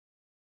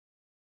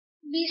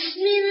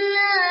بسم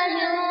الله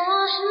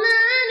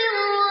الرحمن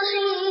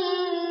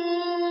الرحيم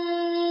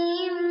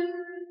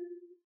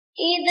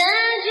إذا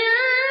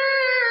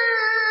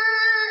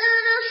جاء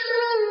نصر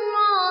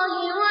الله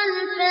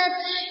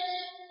والفتح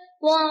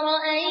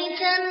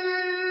ورأيت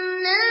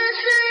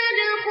الناس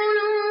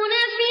يدخلون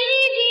في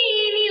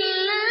دين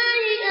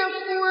الله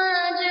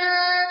أفواجا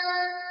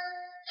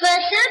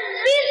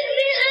فسبح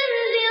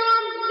بحمد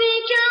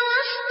ربك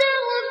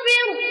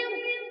واستغفره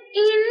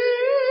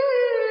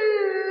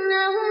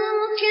إنه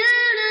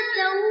كان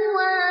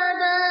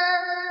توابا.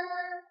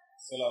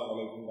 அஸ்ஸலாமு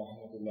அலைக்கும்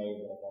வரஹ்மத்துல்லாஹி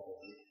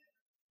வபரகாத்துஹு.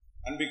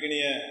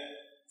 அன்பிற்கினிய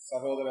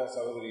சகோதர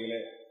சகோதரிகளே,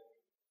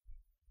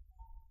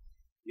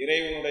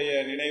 இறைவனுடைய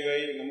நினைவை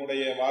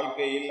நம்முடைய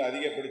வாழ்க்கையில்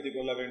அதிகப்படுத்திக்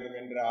கொள்ள வேண்டும்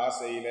என்ற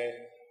ஆசையிலே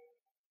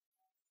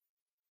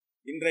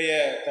இன்றைய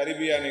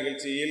தர்பியா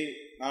நிகழ்ச்சியில்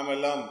நாம்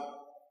எல்லாம்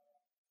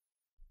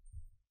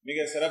மிக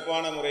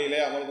சிறப்பான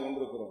முறையிலே அமர்ந்து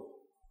கொண்டிருக்கிறோம்.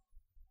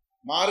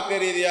 மார்க்க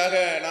ரீதியாக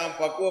நாம்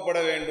பக்குவப்பட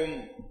வேண்டும்,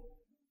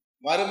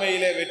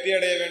 மறுமையிலே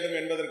வெற்றியடைய வேண்டும்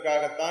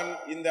என்பதற்காகத்தான்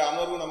இந்த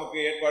அமர்வு நமக்கு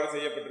ஏற்பாடு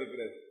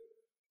செய்யப்பட்டிருக்கிறது.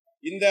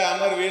 இந்த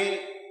அமர்வில்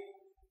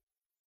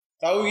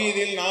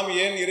தௌஹீதில் நாம்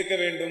ஏன் இருக்க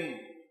வேண்டும்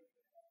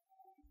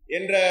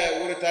என்ற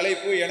ஒரு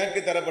தலைப்பு எனக்கு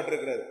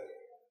தரப்பட்டிருக்கிறது.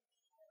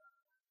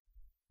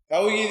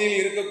 தௌஹீதில்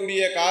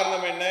இருக்கக்கூடிய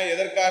காரணம் என்ன,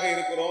 எதற்காக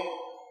இருக்கிறோம்?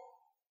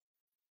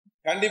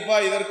 கண்டிப்பா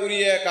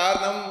இதற்குரிய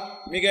காரணம்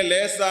மிக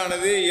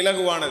லேசானது,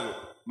 இலகுவானது.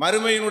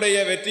 மறுமையினுடைய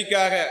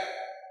வெற்றிக்காக,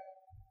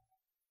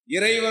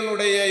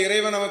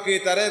 இறைவன் நமக்கு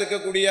தர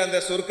இருக்கக்கூடிய அந்த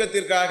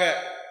சொர்க்கத்திற்காக,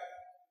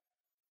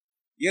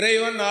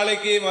 இறைவன்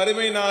நாளைக்கு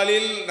மறுமை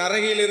நாளில்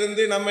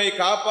நரகிலிருந்து நம்மை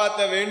காப்பாற்ற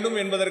வேண்டும்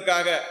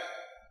என்பதற்காக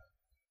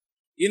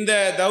இந்த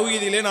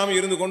தௌஹீதிலே நாம்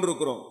இருந்து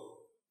கொண்டிருக்கிறோம்.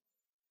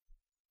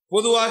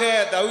 பொதுவாக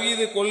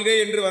தௌஹீது கொள்கை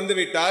என்று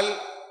வந்துவிட்டால்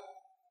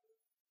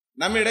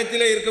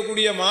நம்மிடத்திலே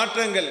இருக்கக்கூடிய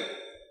மாற்றங்கள்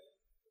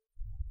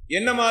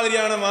என்ன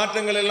மாதிரியான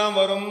மாற்றங்கள் எல்லாம்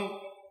வரும்?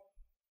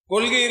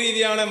 கொள்கை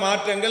ரீதியான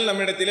மாற்றங்கள்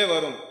நம்மிடத்திலே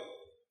வரும்.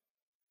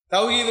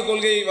 தௌஹீது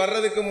கொள்கை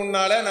வர்றதுக்கு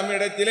முன்னால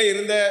நம்மிடத்திலே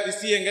இருந்த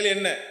விஷயங்கள்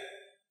என்ன?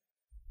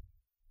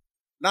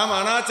 நாம்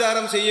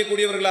அனாச்சாரம்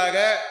செய்யக்கூடியவர்களாக,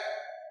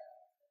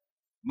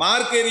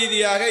 மார்க்க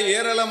ரீதியாக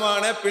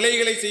ஏராளமான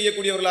பிழைகளை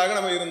செய்யக்கூடியவர்களாக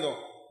நம்ம இருந்தோம்.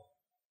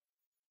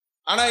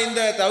 ஆனா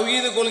இந்த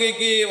தௌஹீது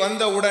கொள்கைக்கு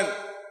வந்தவுடன்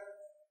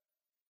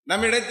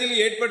நம்மிடத்தில்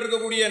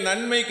ஏற்பட்டிருக்கக்கூடிய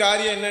நன்மை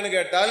காரியம் என்னன்னு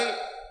கேட்டால்,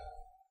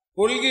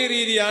 கொள்கை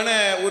ரீதியான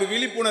ஒரு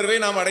விழிப்புணர்வை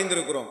நாம்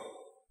அடைந்திருக்கிறோம்.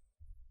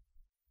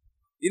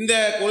 இந்த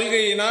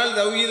கொள்கையினால்,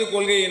 தௌஹீது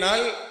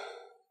கொள்கையினால்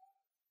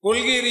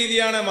கொள்கை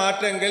ரீதியான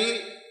மாற்றங்கள்,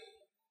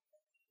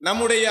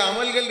 நம்முடைய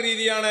அமல்கள்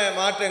ரீதியான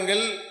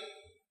மாற்றங்கள்,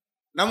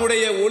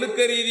 நம்முடைய ஒழுக்க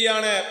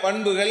ரீதியான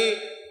பண்புகள்,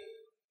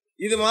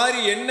 இது மாதிரி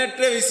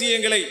எண்ணற்ற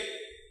விஷயங்களை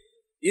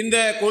இந்த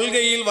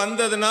கொள்கையில்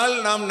வந்ததனால்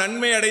நாம்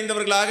நன்மை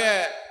அடைந்தவர்களாக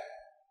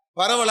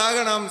பரவலாக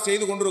நாம்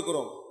செய்து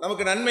கொண்டிருக்கிறோம்.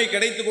 நமக்கு நன்மை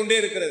கிடைத்து கொண்டே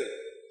இருக்கிறது.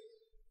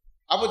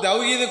 அப்போ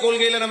தௌஹீது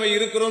கொள்கையில நம்ம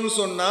இருக்கிறோம்னு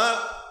சொன்னா,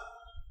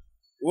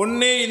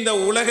 ஒன்னே இந்த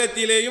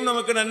உலகத்திலேயும்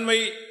நமக்கு நன்மை,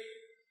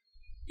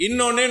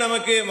 இன்னொன்னே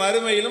நமக்கு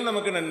மறுமையிலும்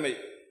நமக்கு நன்மை.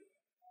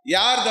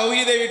 யார்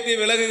தௌஹீதை விட்டு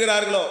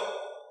விலகுகிறார்களோ,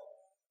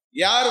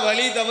 யார்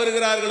வழி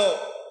தவறுகிறார்களோ,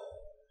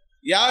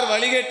 யார்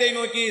வழிகேட்டை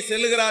நோக்கி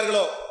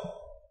செல்லுகிறார்களோ,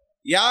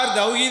 யார்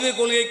தௌஹீது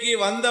கொள்கைக்கு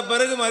வந்த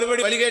பிறகு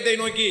மறுபடி வழிகேட்டை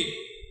நோக்கி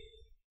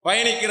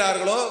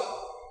பயணிக்கிறார்களோ,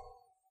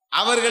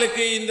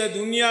 அவர்களுக்கு இந்த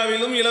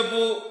துன்யாவிலும்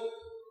இழப்பு,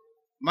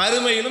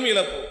 மறுமையிலும்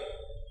இழப்பு.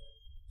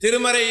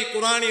 திருமறை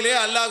குர்ஆனிலே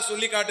அல்லாஹ்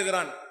சொல்லி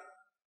காட்டுகிறான்.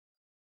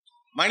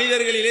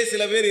 மனிதர்களிலே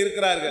சில பேர்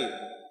இருக்கிறார்கள்,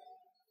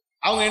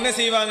 அவங்க என்ன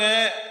செய்வாங்க?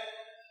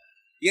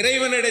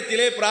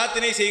 இறைவனிடத்திலே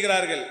பிரார்த்தனை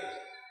செய்கிறார்கள்.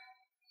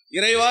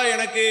 இறைவா,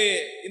 எனக்கு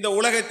இந்த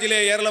உலகத்திலே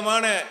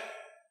ஏராளமான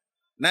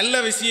நல்ல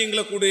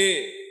விஷயங்களை கொடு,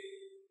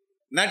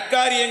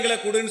 நற்காரியங்களை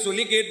கொடுன்னு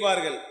சொல்லி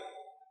கேட்பார்கள்.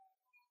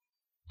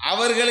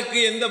 அவர்களுக்கு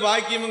எந்த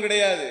பாக்கியமும்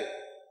கிடையாது.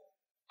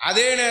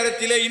 அதே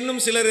நேரத்தில்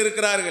இன்னும் சிலர்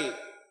இருக்கிறார்கள்,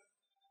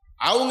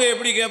 அவங்க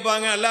எப்படி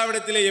கேட்பாங்க?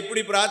 அல்லாஹ்விடத்திலே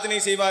எப்படி பிரார்த்தனை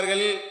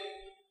செய்வார்கள்?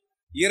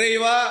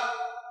 இறைவா,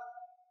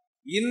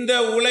 இந்த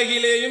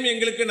உலகிலேயும்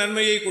எங்களுக்கு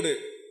நன்மையை கொடு,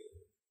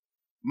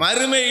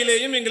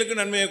 மறுமையிலேயும் எங்களுக்கு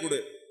நன்மையை கொடு.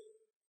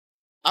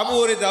 அப்போ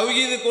ஒரு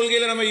தௌஹீது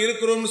கொள்கையில நம்ம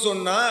இருக்கிறோம்னு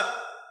சொன்னா,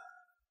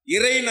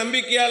 இறை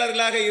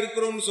நம்பிக்கையாளர்களாக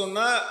இருக்கிறோம்னு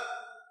சொன்னா,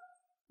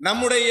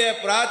 நம்முடைய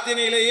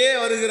பிரார்த்தனையிலேயே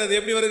வருகிறது.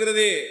 எப்படி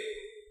வருகிறது?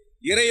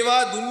 இறைவா,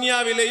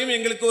 துன்யாவிலேயும்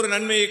எங்களுக்கு ஒரு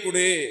நன்மையை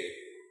கொடு,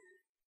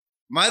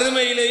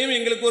 மறுமையிலேயும்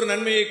எங்களுக்கு ஒரு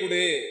நன்மையை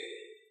கொடு.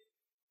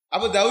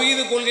 அப்போ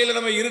தௌஹீது கொள்கையில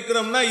நம்ம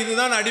இருக்கிறோம்னா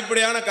இதுதான்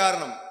அடிப்படையான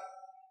காரணம்.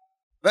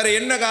 வேற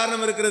என்ன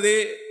காரணம் இருக்கிறது?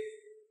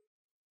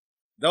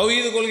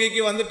 தௌஹீது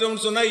கொள்கைக்கு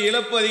வந்துட்டோம்னு சொன்னா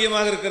இழப்பு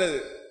அதிகமாக இருக்கிறது,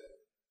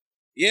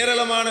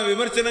 ஏராளமான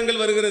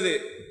விமர்சனங்கள் வருகிறது,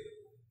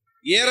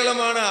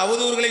 ஏராளமான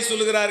அவதூறுகளை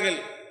சொல்லுகிறார்கள்.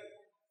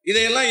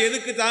 இதையெல்லாம்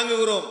எதுக்கு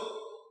தாங்குகிறோம்?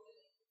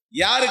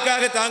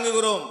 யாருக்காக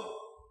தாங்குகிறோம்?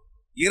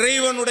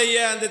 இறைவனுடைய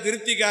அந்த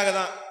திருப்திக்காக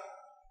தான்.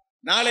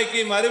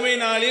 நாளைக்கு மறுமை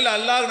நாளில்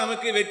அல்லாஹ்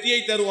நமக்கு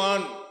வெற்றியை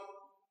தருவான்.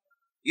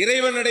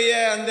 இறைவனுடைய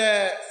அந்த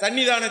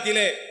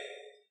சன்னிதானத்திலே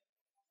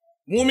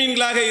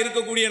மூமின்களாக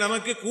இருக்கக்கூடிய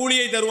நமக்கு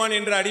கூலியை தருவான்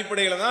என்ற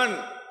அடிப்படையில் தான்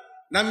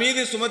நம்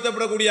மீது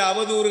சுமத்தப்படக்கூடிய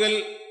அவதூறுகள்,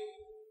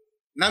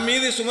 நம்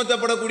மீது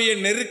சுமத்தப்படக்கூடிய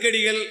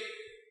நெருக்கடிகள்,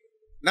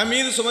 நம்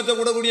மீது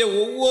சுமத்தப்படக்கூடிய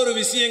ஒவ்வொரு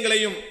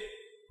விஷயங்களையும்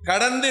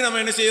கடந்து நம்ம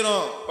என்ன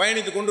செய்யறோம்?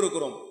 பயணித்துக்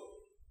கொண்டிருக்கிறோம்.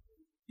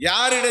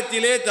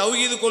 யாரிடத்திலே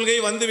தௌஹீது கொள்கை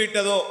வந்து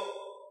விட்டதோ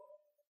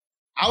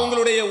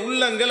அவங்களுடைய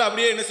உள்ளங்கள்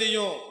அப்படியே என்ன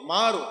செய்யும்?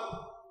 மாறும்.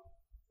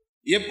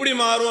 எப்படி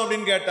மாறும்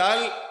அப்படின்னு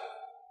கேட்டால்,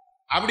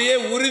 அப்படியே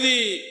உறுதி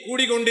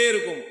கூடிக்கொண்டே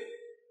இருக்கும்.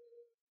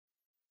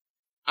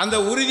 அந்த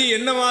உறுதி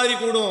என்ன மாதிரி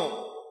கூடும்?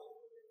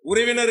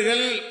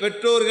 உறவினர்கள்,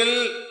 பெற்றோர்கள்,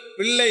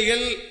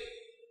 பிள்ளைகள்,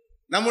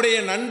 நம்முடைய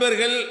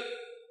நண்பர்கள்,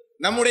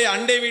 நம்முடைய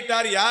அண்டை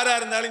வீட்டார் யாரா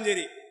இருந்தாலும்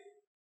சரி,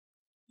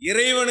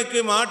 இறைவனுக்கு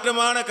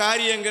மாற்றமான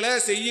காரியங்களை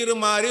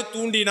செய்யுமாறு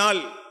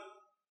தூண்டினால்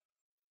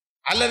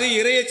அல்லது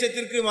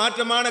இறையச்சத்திற்கு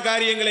மாற்றமான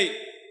காரியங்களை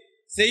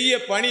செய்ய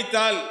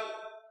பணித்தால்,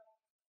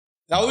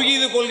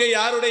 தௌஹீது கொள்கை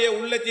யாருடைய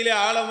உள்ளத்திலே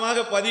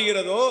ஆழமாக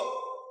பதிகிறதோ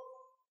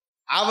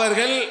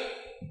அவர்கள்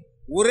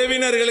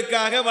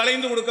உறவினர்களுக்காக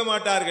வளைந்து கொடுக்க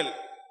மாட்டார்கள்,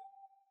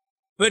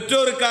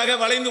 பெற்றோருக்காக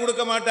வளைந்து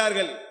கொடுக்க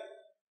மாட்டார்கள்,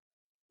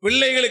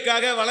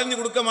 பிள்ளைகளுக்காக வளைந்து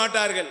கொடுக்க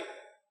மாட்டார்கள்.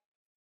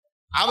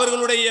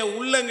 அவர்களுடைய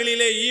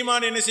உள்ளங்களிலே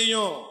ஈமான் என்ன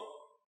செய்யும்?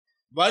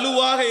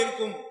 வலுவாக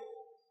இருக்கும்.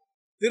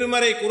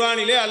 திருமறை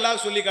குர்ஆனிலே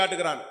அல்லாஹ் சொல்லி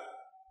காட்டுகிறான்,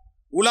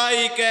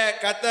 உலாயிக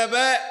கதப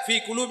ஃபீ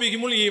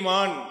குலூபிஹிமுல்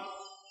ஈமான்.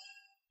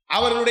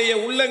 அவர்களுடைய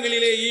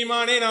உள்ளங்களிலே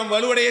ஈமானை நாம்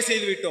வலுவடைய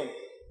செய்து விட்டோம்.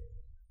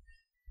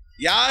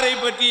 யாரை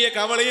பற்றிய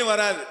கவலையும்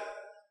வராது.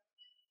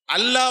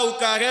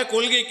 அல்லாஹ்வுக்காக,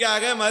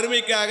 கொள்கைக்காக,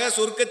 மறுமைக்காக,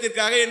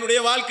 சொர்க்கத்திற்காக என்னுடைய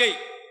வாழ்க்கை,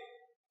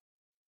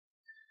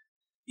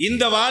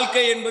 இந்த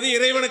வாழ்க்கை என்பது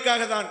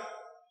இறைவனுக்காக தான்.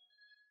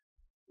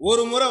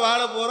 ஒரு முறை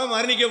வாழ போறோம்,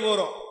 மரணிக்க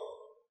போறோம்.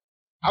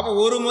 அப்ப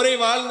ஒரு முறை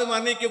வாழ்ந்து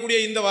மரணிக்கக்கூடிய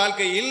இந்த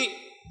வாழ்க்கையில்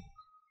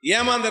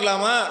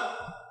ஏமாந்துடலாமா?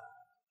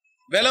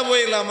 விலை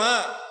போயிடலாமா?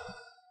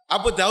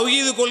 அப்ப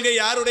தௌஹீது கொள்கை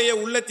யாருடைய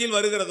உள்ளத்தில்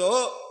வருகிறதோ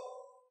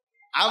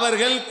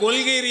அவர்கள்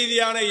கொள்கை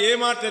ரீதியான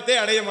ஏமாற்றத்தை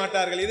அடைய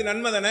மாட்டார்கள். இது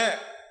நன்மை தானே?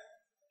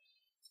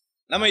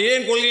 நம்ம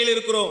ஏன் கொள்கையில்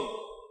இருக்கிறோம்?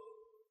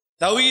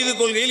 தௌஹீது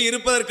கொள்கையில்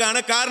இருப்பதற்கான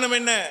காரணம்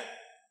என்ன?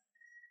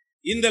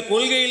 இந்த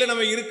கொள்கையில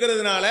நம்ம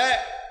இருக்கிறதுனால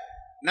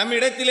நம்ம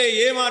இடத்திலே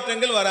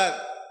ஏமாற்றங்கள் வராது.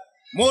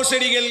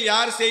 மோசடிகள்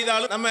யார்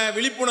செய்தாலும் நம்ம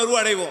விழிப்புணர்வு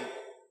அடைவோம்.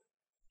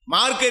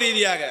 மார்க்க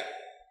ரீதியாக,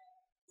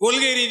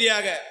 கொள்கை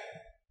ரீதியாக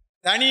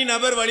தனி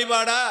நபர்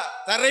வழிபாடா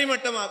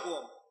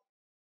தரைமட்டமாக்குவோம்.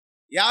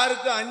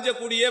 யாருக்கு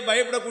அஞ்சக்கூடிய,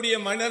 பயப்படக்கூடிய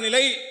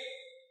மனநிலை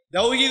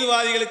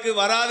தௌஹீத்வாதிகளுக்கு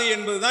வராது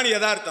என்பதுதான்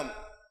யதார்த்தம்.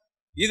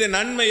 இது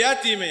நன்மையா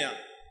தீமையா?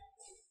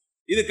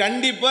 இது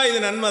கண்டிப்பா இது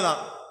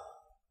நன்மைதான்.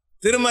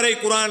 திருமறை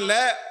குர்ஆன்ல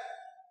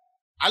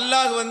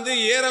அல்லாஹ்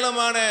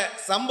ஏராளமான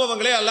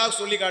சம்பவங்களை அல்லாஹ்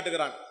சொல்லி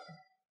காட்டுகிறான்.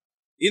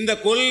 இந்த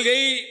கொள்கை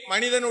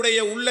மனிதனுடைய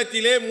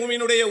உள்ளத்திலே,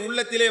 மூமினுடைய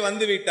உள்ளத்திலே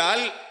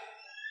வந்துவிட்டால்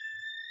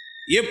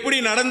எப்படி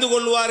நடந்து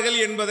கொள்வார்கள்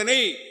என்பதனை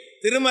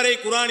திருமறை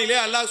குர்ஆனிலே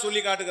அல்லாஹ்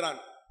சொல்லி காட்டுகிறான்.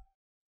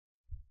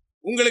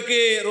 உங்களுக்கு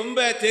ரொம்ப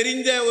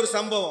தெரிஞ்ச ஒரு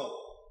சம்பவம்,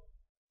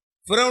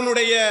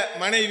 ஃபிரௌனுடைய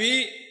மனைவி.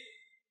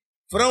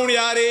 ஃபிரௌன்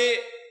யாரு?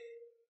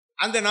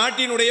 அந்த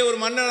நாட்டினுடைய ஒரு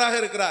மன்னராக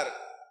இருக்கிறார்.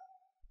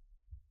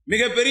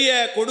 மிகப்பெரிய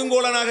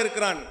கொடுங்கோலனாக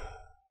இருக்கிறான்.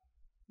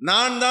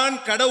 நான் தான்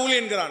கடவுள்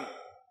என்கிறான்.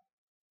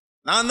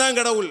 நான் தான்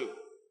கடவுள்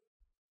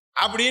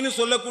அப்படின்னு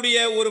சொல்லக்கூடிய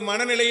ஒரு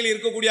மனநிலையில்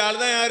இருக்கக்கூடிய ஆள்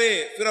தான் யாரு?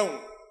 ஃபிரௌன்.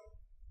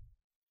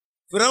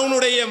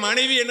 ஃபிரௌனுடைய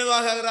மனைவி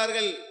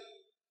என்னவாகிறார்கள்?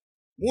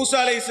 மூசா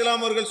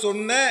அலைஹிஸ்ஸலாம் அவர்கள்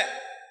சொன்ன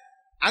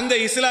அந்த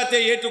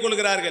இஸ்லாத்தை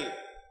ஏற்றுக்கொள்கிறார்கள்.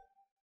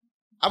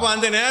 அப்ப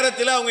அந்த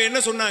நேரத்தில் அவங்க என்ன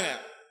சொன்னாங்க?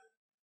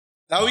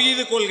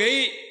 தௌஹீது கொள்கை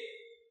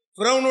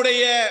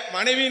ஃபிரௌனுடைய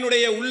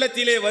மனைவியினுடைய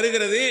உள்ளத்திலே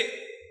வருகிறது.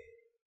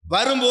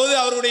 வரும்போது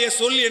அவருடைய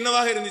சொல்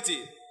என்னவாக இருந்துச்சு?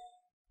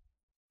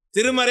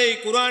 திருமறை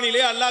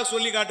குர்ஆனிலே அல்லாஹ்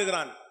சொல்லி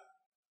காட்டுகிறான்.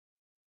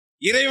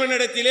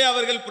 இறைவனிடத்திலே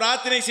அவர்கள்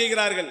பிரார்த்தனை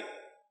செய்கிறார்கள்.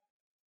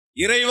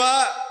 இறைவா,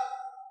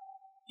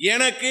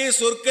 எனக்கு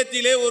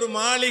சொர்க்கத்திலே ஒரு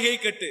மாளிகை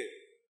கட்டு,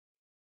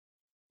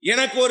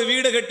 எனக்கு ஒரு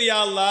வீடு கட்டியா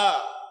அல்லாஹ்.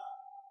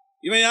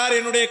 இவன் யார்?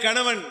 என்னுடைய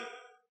கணவன்.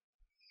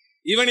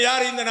 இவன்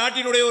யார்? இந்த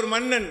நாட்டினுடைய ஒரு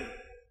மன்னன்.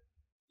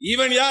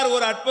 இவன் யார்?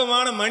 ஒரு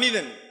அற்பமான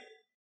மனிதன்.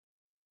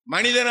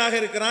 மனிதனாக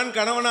இருக்கிறான்,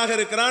 கணவனாக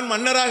இருக்கிறான்,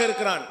 மன்னராக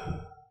இருக்கிறான்.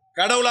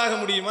 கடவுளாக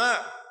முடியுமா?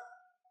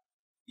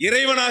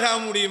 இறைவனாக ஆக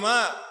முடியுமா?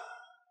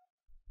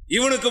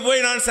 இவனுக்கு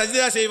போய் நான்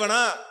சஜ்தா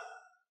செய்வனா?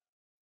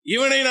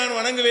 இவனை நான்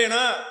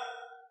வணங்குவேனா?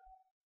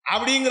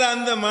 அப்படிங்கிற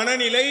அந்த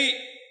மனநிலை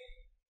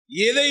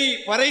எதை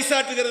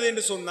பறைசாற்றுகிறது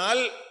என்று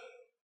சொன்னால்,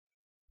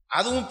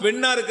 அதுவும்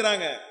பெண்ணா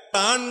இருக்கிறாங்க,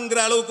 ஆண்கிற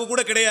அளவுக்கு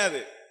கூட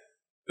கிடையாது,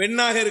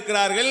 பெண்ணாக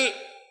இருக்கிறார்கள்.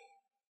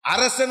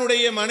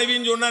 அரசனுடைய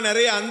மனைவின்னு சொன்னா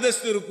நிறைய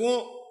அந்தஸ்து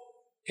இருக்கும்,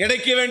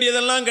 கிடைக்க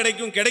வேண்டியதெல்லாம்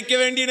கிடைக்கும், கிடைக்க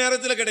வேண்டிய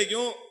நேரத்தில்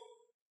கிடைக்கும்.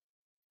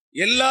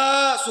 எல்லா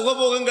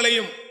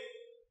சுகபோகங்களையும்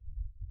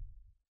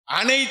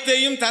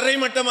அனைத்தையும்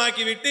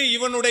தரைமட்டமாக்கிவிட்டு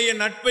இவனுடைய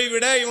நட்பை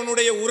விட,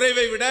 இவனுடைய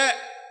உறவை விட,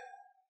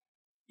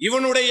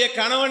 இவனுடைய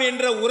கணவன்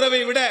என்ற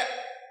உறவை விட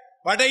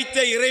படைத்த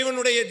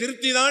இறைவனுடைய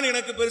திருப்தி தான்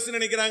எனக்கு பெருசு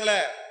நினைக்கிறாங்களே.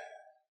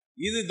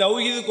 இது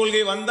தௌஹீது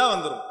கொள்கை வந்தா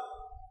வந்துடும்.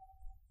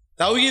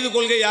 தௌஹீது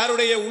கொள்கை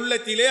யாருடைய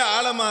உள்ளத்திலே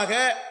ஆழமாக,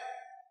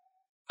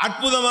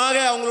 அற்புதமாக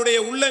அவங்களுடைய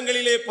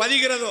உள்ளங்களிலே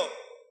பதிகிறதோ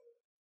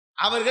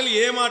அவர்கள்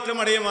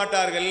ஏமாற்றம் அடைய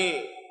மாட்டார்கள்,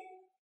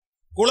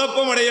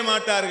 குழப்பம் அடைய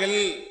மாட்டார்கள்,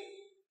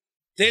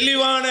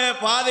 தெளிவான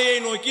பாதையை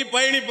நோக்கி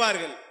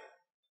பயணிப்பார்கள்.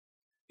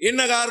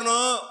 என்ன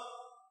காரணம்?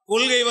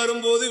 கொள்கை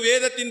வரும்போது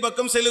வேதத்தின்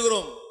பக்கம்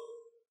செல்லுகிறோம்,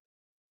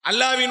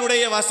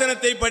 அல்லாஹ்வினுடைய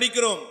வசனத்தை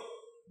படிக்கிறோம்,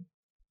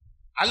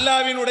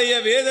 அல்லாஹ்வினுடைய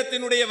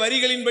வேதத்தினுடைய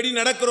வரிகளின்படி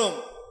நடக்கிறோம்.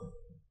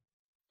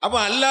 அப்ப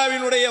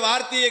அல்லாஹ்வினுடைய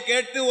வார்த்தையை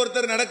கேட்டு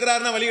ஒருத்தர்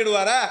நடக்கிறார்னா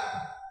வழியிடுவாரா?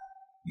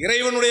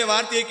 இறைவனுடைய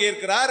வார்த்தையை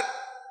கேட்கிறார்,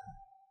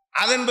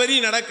 அதன்படி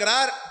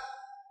நடக்கிறார்,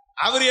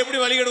 அவர் எப்படி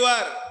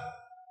வழியிடுவார்?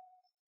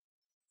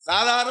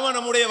 சாதாரணமா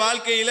நம்முடைய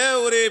வாழ்க்கையில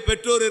ஒரு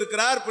பெற்றோர்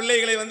இருக்கிறார்,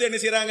 பிள்ளைகளை என்ன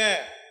செய்யறாங்க?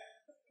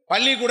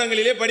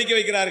 பள்ளிக்கூடங்களிலே படிக்க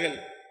வைக்கிறார்கள்.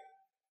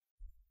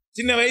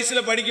 சின்ன வயசுல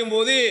படிக்கும்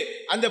போது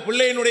அந்த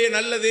பிள்ளையினுடைய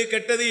நல்லது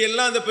கெட்டது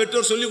எல்லாம் அந்த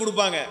பெற்றோர் சொல்லி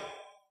கொடுப்பாங்க.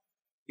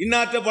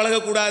 இன்னாற்ற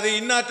பழகக்கூடாது,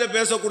 இன்னாற்ற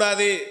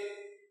பேசக்கூடாது,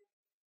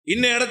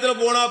 இன்ன இடத்துல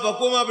போனா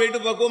பக்குவமா போயிட்டு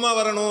பக்குவமா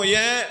வரணும்.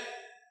 ஏன்?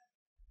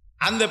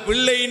 அந்த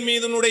பிள்ளையின்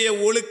மீதனுடைய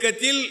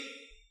ஒழுக்கத்தில்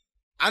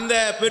அந்த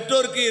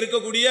பெற்றோருக்கு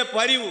இருக்கக்கூடிய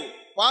பரிவு,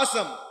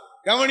 பாசம்,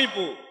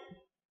 கவனிப்பு.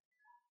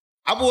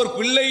 அப்போ ஒரு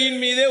பிள்ளையின்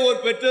மீதே ஒரு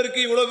பெற்றோருக்கு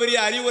இவ்வளவு பெரிய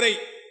அறிவுரை,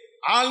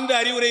 ஆழ்ந்த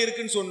அறிவுரை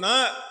இருக்குன்னு சொன்னா,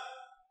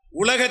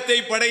 உலகத்தை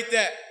படைத்த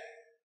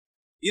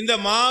இந்த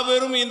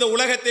மாபெரும் இந்த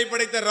உலகத்தை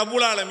படைத்த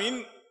ரப்புல் ஆலமீன்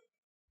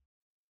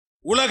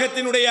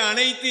உலகத்தினுடைய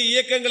அனைத்து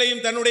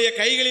இயக்கங்களையும் தன்னுடைய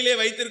கைகளிலே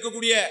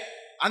வைத்திருக்கக்கூடிய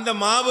அந்த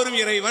மாபெரும்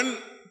இறைவன்,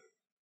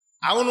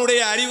 அவனுடைய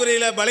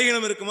அறிவுரையில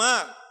பலகீனம் இருக்குமா?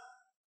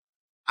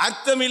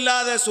 அர்த்தம்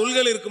இல்லாத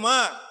சொல்கள் இருக்குமா?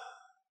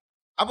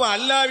 அப்ப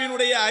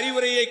அல்லாஹ்வினுடைய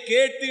அறிவுரையை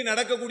கேட்டு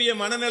நடக்கக்கூடிய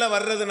மனநிலை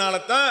வர்றதுனால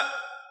தான்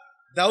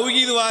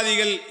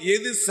தௌஹீத்வாதிகள்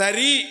எது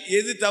சரி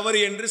எது தவறு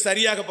என்று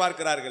சரியாக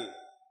பார்க்கிறார்கள்.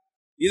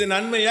 இது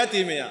நன்மையா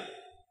தீமையா?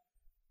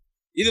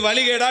 இது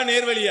வழிகேடா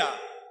நேர்வழியா?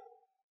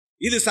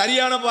 இது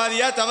சரியான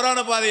பாதையா தவறான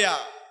பாதையா?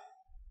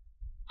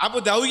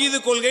 அப்ப தௌஹீது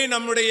கொள்கை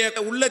நம்முடைய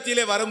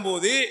உள்ளத்திலே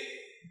வரும்போது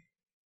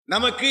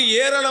நமக்கு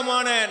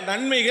ஏராளமான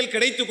நன்மைகள்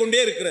கிடைத்து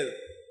கொண்டே இருக்கிறது.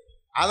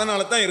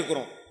 அதனால தான்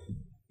இருக்கிறோம்.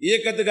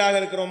 இயக்கத்துக்காக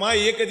இருக்கிறோமா?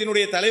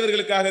 இயக்கத்தினுடைய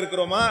தலைவர்களுக்காக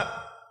இருக்கிறோமா?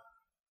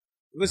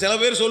 இப்ப சில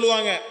பேர்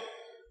சொல்லுவாங்க,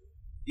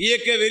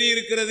 இயக்க வெறி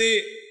இருக்கிறது,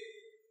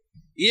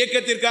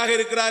 இயக்கத்திற்காக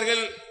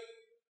இருக்கிறார்கள்.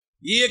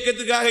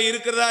 இயக்கத்துக்காக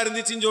இருக்கிறதா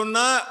இருந்துச்சுன்னு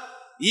சொன்னா,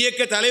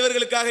 இயக்க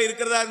தலைவர்களுக்காக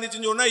இருக்கிறதா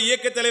இருந்துச்சுன்னு சொன்னா,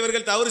 இயக்க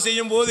தலைவர்கள் தவறு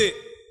செய்யும் போது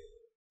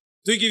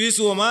தூக்கி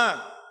வீசுவோமா?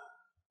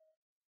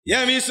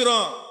 ஏன்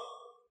வீசுறோம்?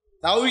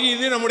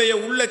 தௌஹீது நம்முடைய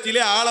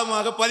உள்ளத்திலே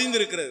ஆழமாக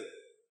பதிந்திருக்கிறது.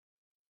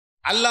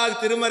 அல்லாஹ்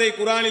திருமறை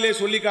குர்ஆனிலே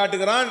சொல்லி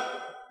காட்டுகிறான்,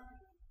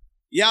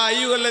 யா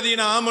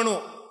அய்யுஹல்லதீன ஆமனு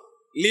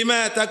லிம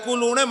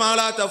தகுலூன மா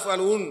லா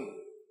தஃஅலூன்.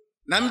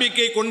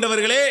 நம்பிக்கை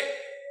கொண்டவர்களே,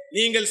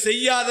 நீங்கள்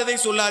செய்யாததை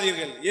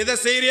சொல்லாதீர்கள். எதை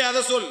செய்யறியோ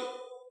அதை சொல்.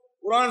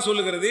 குர்ஆன்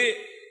சொல்லுகிறது.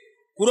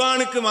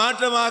 குர்ஆனுக்கு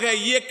மாற்றமாக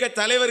இயக்க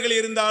தலைவர்கள்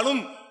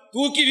இருந்தாலும்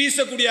தூக்கி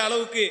வீசக்கூடிய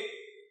அளவுக்கு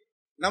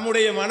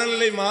நம்முடைய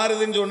மனநிலை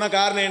மாறுதுன்னு சொன்ன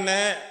காரணம் என்ன?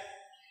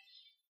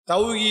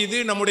 தௌஹீது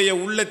நம்முடைய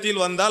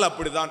உள்ளத்தில் வந்தால்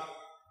அப்படிதான்.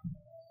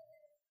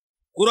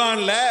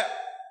 குர்ஆன்ல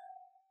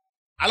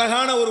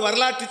அழகான ஒரு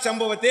வரலாற்று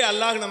சம்பவத்தை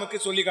அல்லாஹ் நமக்கு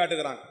சொல்லி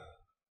காட்டுகிறான்.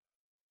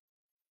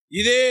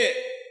 இதே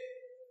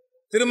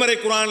திருமறை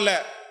குர்ஆன்ல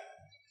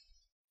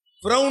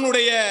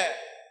ஃபிரௌனுடைய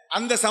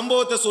அந்த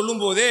சம்பவத்தை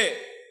சொல்லும் போதே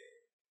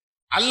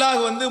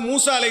அல்லாஹ்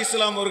மூசா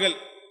அலைஹிஸ்ஸலாம்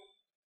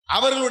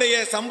அவர்களுடைய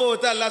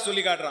சம்பவத்தை அல்லாஹ்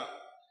சொல்லி காட்டுறான்.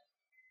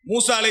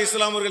 மூசா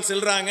அலைஹிஸ்ஸலாம் அவர்கள்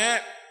செல்றாங்க,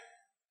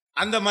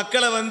 அந்த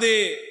மக்களை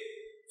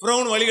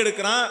ஃபிரௌன்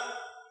வழிகெடுக்கிறான்.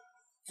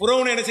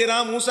 ஃபிரௌன் என்ன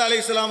செய்யறான்? மூசா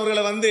அலைஹிஸ்ஸலாம்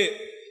அவர்களை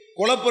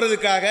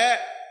குழப்புறதுக்காக,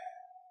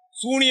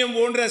 சூனியம்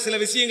போன்ற சில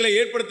விஷயங்களை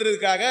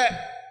ஏற்படுத்துறதுக்காக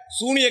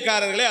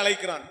சூனியக்காரர்களை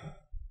அழைக்கிறான்.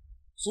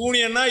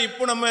 சூனியன்னா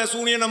இப்போ நம்ம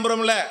சூனியம்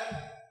நம்புறோம்ல,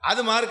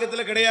 அது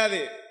மார்க்கத்தில்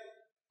கிடையாது.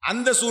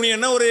 அந்த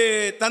சூனியன்னா ஒரு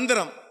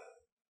தந்திரம்.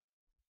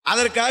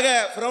 அதற்காக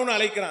ஃபிரௌன்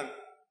அழைக்கிறான்.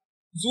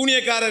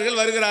 சூனியக்காரர்கள்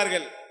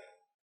வருகிறார்கள்.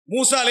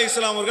 மூசா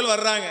அலைஹிஸ்ஸலாம் அவர்கள்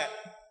வர்றாங்க.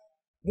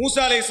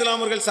 மூசா அலைஹிஸ்ஸலாம்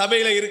அவர்கள்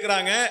சபையில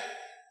இருக்கிறாங்க.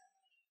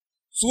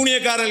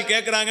 சூனியக்காரர்கள்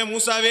கேட்கிறாங்க,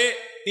 மூசாவே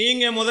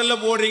நீங்க முதல்ல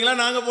போடுறீங்களா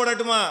நாங்க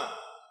போடட்டுமா?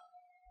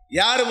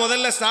 யாரு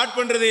முதல்ல ஸ்டார்ட்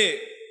பண்றது,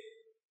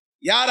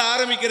 யார்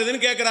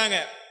ஆரம்பிக்கிறதுன்னு கேட்கிறாங்க.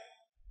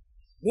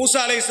 மூசா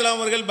அலைஹிஸ்ஸலாம்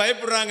அவர்கள்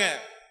பயப்படுறாங்க.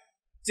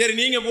 சரி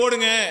நீங்க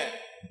போடுங்க.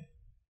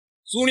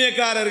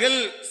 சூனியக்காரர்கள்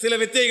சில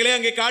வித்தைகளை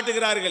அங்கே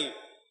காட்டுகிறார்கள்.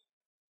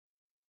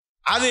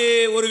 அது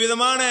ஒரு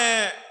விதமான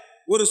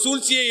ஒரு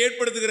சூழ்ச்சியை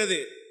ஏற்படுத்துகிறது.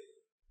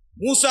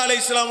 மூசா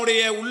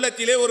அலைஹிஸ்ஸலாமுடைய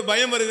உள்ளத்திலே ஒரு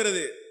பயம்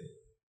வருகிறது.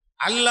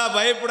 அல்லாஹ்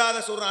பயப்படாத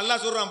சொல்றான்.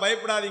 அல்லாஹ் சொல்றான்,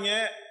 பயப்படாதீங்க,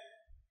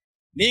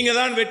 நீங்க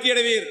தான் வெற்றி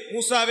அடைவீர்.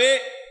 மூசாவே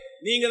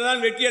நீங்க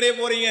தான் வெற்றி அடைய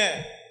போறீங்க,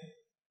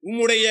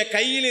 உம்முடைய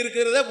கையில்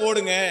இருக்கிறத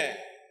போடுங்க.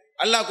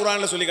 அல்லாஹ்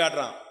குர்ஆன்ல சொல்லி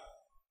காட்டுறான்.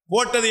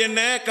 போட்டது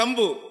என்ன?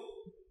 கம்பு.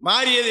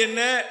 மாறியது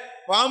என்ன?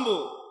 பாம்பு.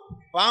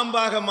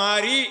 பாம்பாக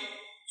மாறி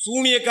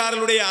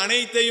சூனியக்காரர்களுடைய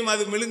அனைத்தையும்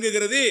அது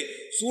விழுங்குகிறது.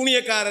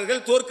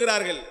 சூனியக்காரர்கள்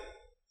தோற்கிறார்கள்.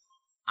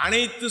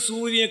 அனைத்து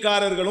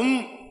சூனியக்காரர்களும்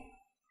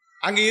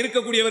அங்கே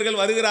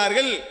இருக்கக்கூடியவர்கள்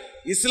வருகிறார்கள்,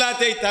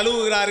 இஸ்லாத்தை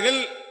தழுவுகிறார்கள்.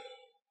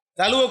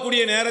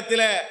 தழுவக்கூடிய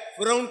நேரத்தில்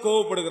ஃபிரௌன்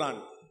கோவப்படுகிறான்.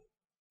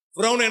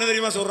 ஃபிரௌன் என்ன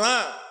தெரியுமா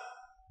சொல்றான்?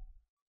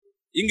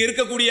 இங்க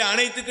இருக்கக்கூடிய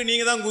அனைத்துக்கு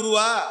நீங்க தான்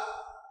குருவா?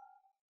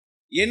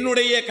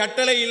 என்னுடைய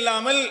கட்டளை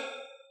இல்லாமல்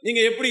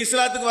நீங்க எப்படி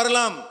இஸ்லாத்துக்கு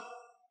வரலாம்?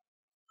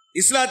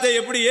 இஸ்லாத்தை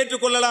எப்படி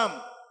ஏற்றுக்கொள்ளலாம்?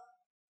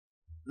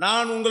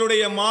 நான்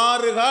உங்களுடைய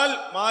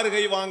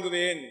மாறுகை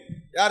வாங்குவேன்.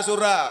 யார்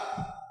சொல்றா?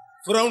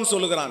 ஃபிரௌன்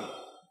சொல்லுகிறான்.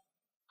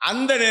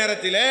 அந்த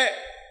நேரத்தில்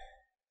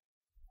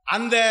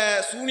அந்த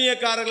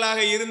சூனியக்காரர்களாக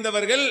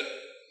இருந்தவர்கள்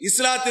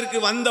இஸ்லாத்திற்கு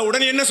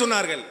வந்தவுடன் என்ன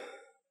சொன்னார்கள்?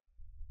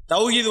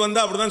 தௌஹீத்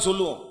வந்தா அப்படிதான்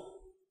சொல்லுவோம்.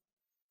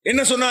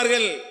 என்ன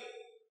சொன்னார்கள்?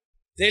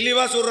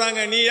 தெளிவா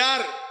சொல்றாங்க, நீ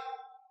யார்?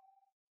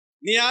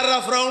 நீ யாரா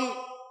ஃபிரௌன்?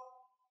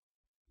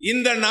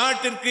 இந்த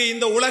நாட்டிற்கு,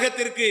 இந்த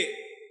உலகத்திற்கு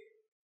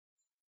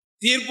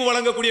தீர்ப்பு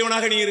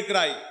வழங்கக்கூடியவனாக நீ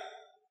இருக்கிறாய்.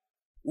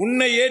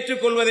 உன்னை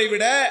ஏற்றுக்கொள்வதை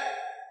விட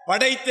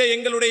படைத்த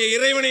எங்களுடைய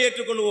இறைவனை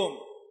ஏற்றுக்கொள்வோம்.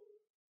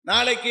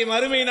 நாளைக்கு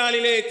மறுமை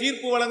நாளிலே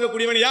தீர்ப்பு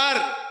வழங்கக்கூடியவன்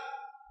யார்?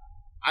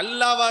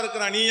 அல்லாஹ்வா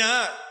இருக்கிறான். நீயா?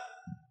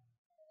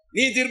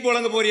 நீ தீர்ப்பு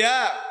வழங்க போறியா?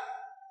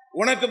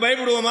 உனக்கு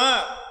பயப்படுவோமா?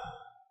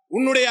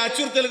 உன்னுடைய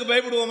அச்சுறுத்தலுக்கு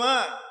பயப்படுவோமா?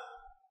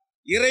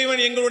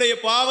 இறைவன் எங்களுடைய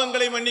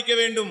பாவங்களை மன்னிக்க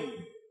வேண்டும்.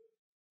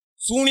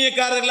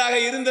 சூனியக்காரர்களாக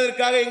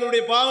இருந்ததற்காக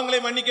எங்களுடைய பாவங்களை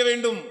மன்னிக்க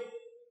வேண்டும்.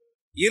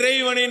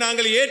 இறைவனை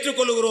நாங்கள்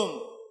ஏற்றுக்கொள்கிறோம்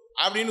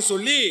அப்படின்னு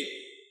சொல்லி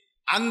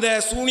அந்த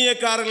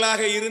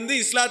சூனியக்காரர்களாக இருந்து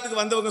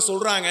இஸ்லாத்துக்கு வந்தவங்க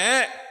சொல்றாங்க,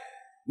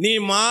 நீ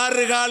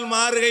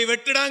மாறுகை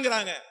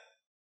வெட்டுடாங்கிறாங்க.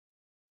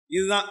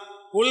 இதுதான்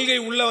கொள்கை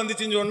உள்ள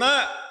வந்துச்சுன்னு சொன்னா,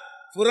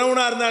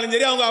 ஃபிரௌனா இருந்தாலும்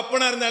சரி, அவங்க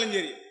அப்பனா இருந்தாலும்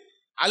சரி,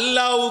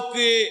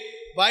 அல்லாஹ்வுக்கு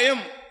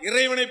பயம்,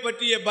 இறைவனை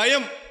பற்றிய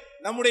பயம்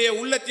நம்முடைய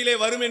உள்ளத்திலே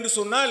வரும் என்று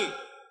சொன்னால்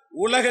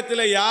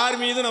உலகத்தில் யார்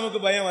மீது நமக்கு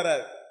பயம்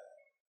வராது.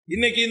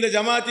 இன்னைக்கு இந்த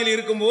ஜமாத்தில்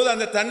இருக்கும்போது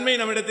அந்த தன்மை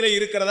நம்மிடத்திலே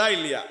இருக்கிறதா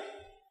இல்லையா?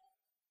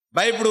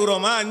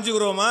 பயப்படுகிறோமா?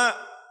 அஞ்சுகிறோமா?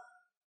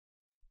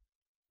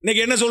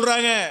 இன்னைக்கு என்ன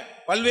சொல்றாங்க?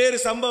 பல்வேறு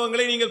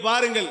சம்பவங்களை நீங்கள்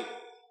பாருங்கள்.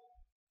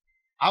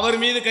 அவர்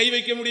மீது கை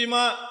வைக்க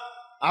முடியுமா?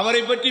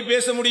 அவரை பற்றி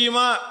பேச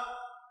முடியுமா?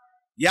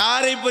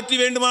 யாரை பற்றி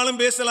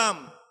வேண்டுமானாலும் பேசலாம்.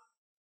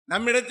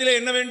 நம்மிடத்தில்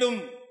என்ன வேண்டும்?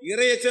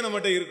 இறையச்சம்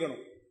நம்மகிட்ட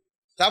இருக்கணும்.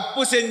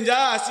 தப்பு செஞ்சா,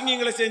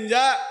 அசிங்கங்களை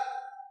செஞ்சா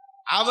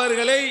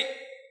அவர்களை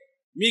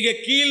மிக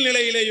கீழ்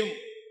நிலையிலையும்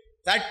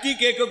தட்டி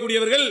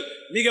கேட்கக்கூடியவர்கள்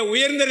மிக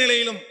உயர்ந்த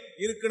நிலையிலும்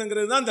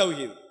இருக்கணுங்கிறது தான்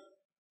தௌஹீத்.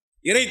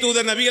 இறை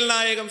தூதர் நபிகள்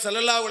நாயகம்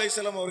ஸல்லல்லாஹு அலைஹி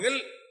வஸல்லம் அவர்கள்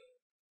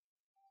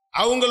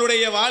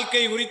அவங்களுடைய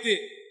வாழ்க்கை குறித்து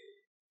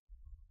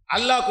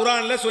அல்லாஹ்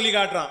குர்ஆன்ல சொல்லி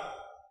காட்டுறான்.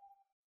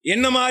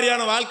 என்ன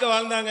மாதிரியான வாழ்க்கை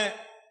வாழ்ந்தாங்க?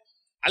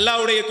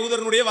 அல்லாஹ்வுடைய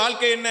தூதரனுடைய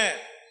வாழ்க்கை என்ன?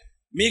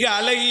 மிக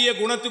அழகிய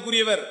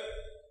குணத்துக்குரியவர்.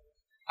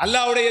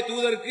 அல்லாஹ்வுடைய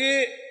தூதருக்கு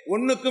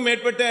ஒன்னுக்கும்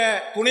மேற்பட்ட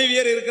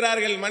துணைவியர்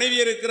இருக்கிறார்கள்,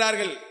 மனைவியர்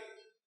இருக்கிறார்கள்.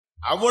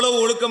 அவ்வளவு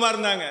ஒழுக்கமா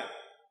இருந்தாங்க.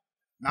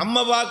 நம்ம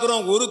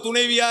பார்க்கிறோம், ஒரு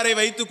துணைவியாரை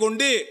வைத்துக்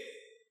கொண்டு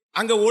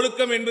அங்க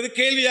ஒழுக்கம் என்பது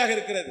கேள்வியாக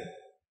இருக்கிறது.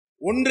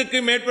 ஒன்றுக்கு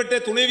மேற்பட்ட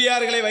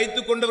துணைவியார்களை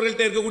வைத்துக்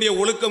கொண்டவர்கள்ட்ட இருக்கக்கூடிய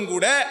ஒழுக்கம்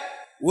கூட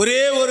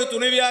ஒரே ஒரு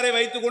துணைவியாரை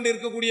வைத்துக் கொண்டு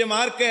இருக்கக்கூடிய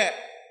மார்க்க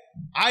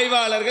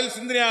ஆய்வாளர்கள்,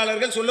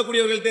 சிந்தனையாளர்கள்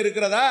சொல்லக்கூடியவர்கள்ட்ட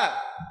இருக்கிறதா?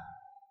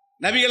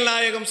 நபிகள்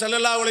நாயகம்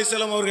ஸல்லல்லாஹு அலைஹி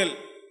வஸல்லம் அவர்கள்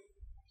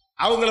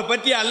அவங்களை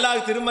பற்றி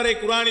அல்லாஹ் திருமறை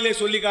குர்ஆனிலே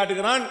சொல்லி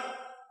காட்டுகிறான்.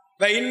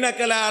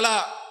 இன்னக லஅலா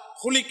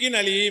குலிகின்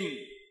அலீம்,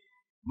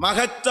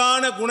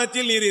 மகத்தான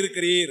குணத்தில் நீர்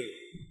இருக்கிறீர்.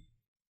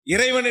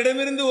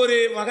 இறைவனிடமிருந்து ஒரு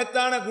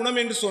மகத்தான குணம்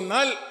என்று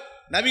சொன்னால்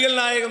நபிகள்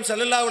நாயகம்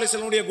ஸல்லல்லாஹு அலைஹி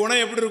வஸல்லம்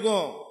குணம் எப்படி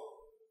இருக்கும்?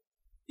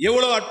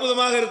 எவ்வளவு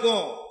அற்புதமாக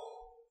இருக்கும்.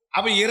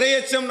 அப்ப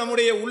இறையச்சம்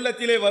நம்முடைய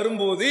உள்ளத்திலே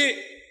வரும்போது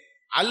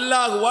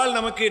அல்லாஹ்வால்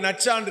நமக்கு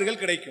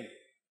நற்சான்றுகள் கிடைக்கும்,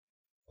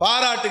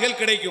 பாராட்டுகள்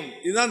கிடைக்கும்.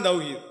 இதுதான்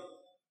தௌஹீத்.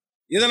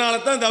 இதனால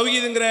தான்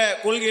தௌஹீதுங்கிற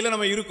கொள்கையில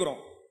நம்ம இருக்கிறோம்.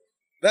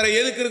 வேற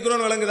எதுக்கு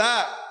இருக்கிறோம் விளங்குதா?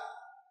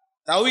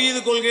 தௌஹீது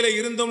கொள்கையில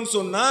இருந்தோம்னு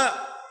சொன்னா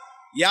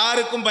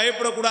யாருக்கும்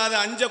பயப்படக்கூடாது,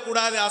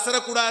 அஞ்சக்கூடாது,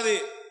 அசரக்கூடாது,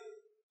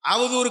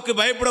 அவதூறுக்கு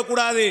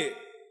பயப்படக்கூடாது.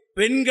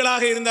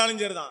 பெண்களாக இருந்தாலும்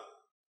சரிதான்.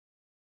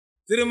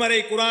 திருமறை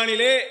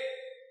குர்ஆனிலே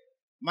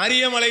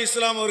மரியம்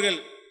அலைஹிஸ்ஸலாம் அவர்கள்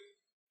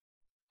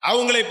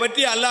அவங்களை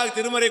பற்றி அல்லாஹ்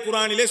திருமறை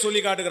குர்ஆனிலே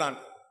சொல்லி காட்டுகிறான்.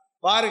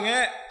 பாருங்க,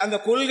 அந்த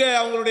கொள்கை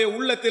அவங்களுடைய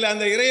உள்ளத்தில்,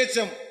 அந்த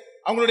இறையச்சம்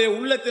அவங்களுடைய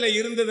உள்ளத்தில்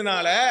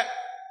இருந்ததுனால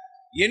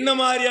என்ன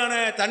மாதிரியான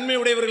தன்மை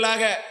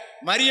உடையவர்களாக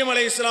மரியம்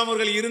அலைஹிஸ்ஸலாம்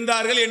அவர்கள்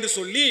இருந்தார்கள் என்று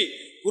சொல்லி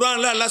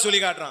குர்ஆன்ல அல்லாஹ்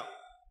சொல்லி காட்டுறான்.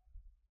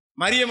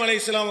 மரியம்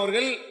அலைஹிஸ்ஸலாம்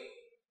அவர்கள்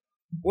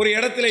ஒரு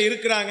இடத்துல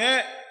இருக்கிறாங்க.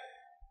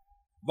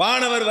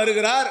 வானவர்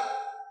வருகிறார்,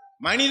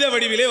 மனித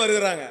வடிவிலே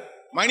வருகிறாங்க.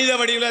 மனித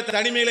வடிவில்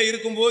தனிமையில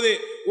இருக்கும்போது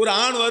ஒரு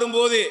ஆண்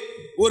வரும்போது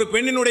ஒரு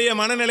பெண்ணினுடைய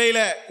மனநிலையில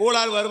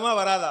கோளாறு வருமா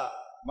வராதா?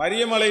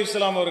 மரியம்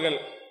அலைஹிஸ்ஸலாம் அவர்கள்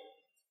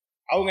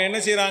அவங்க என்ன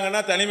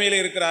செய்யறாங்கன்னா, தனிமையில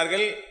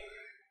இருக்கிறார்கள்.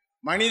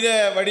 மனித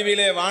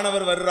வடிவிலே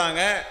வானவர்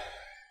வர்றாங்க.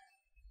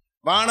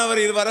 வானவர்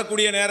இது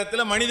வரக்கூடிய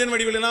நேரத்தில் மனிதன்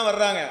வடிவிலாம்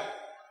வர்றாங்க.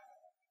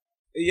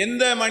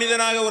 எந்த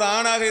மனிதனாக, ஒரு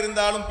ஆணாக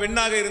இருந்தாலும்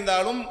பெண்ணாக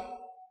இருந்தாலும்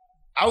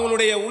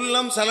அவங்களுடைய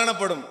உள்ளம்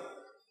சலனப்படும்.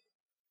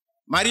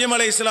 மரியம்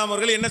அலைஹிஸ்ஸலாம்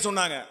அவர்கள் என்ன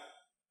சொன்னாங்க?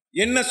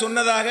 என்ன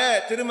சொன்னதாக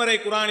திருமறை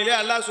குர்ஆனிலே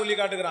அல்லாஹ் சொல்லி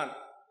காட்டுகிறான்.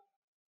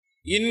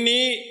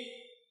 இன்னி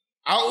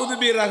அஊது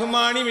பி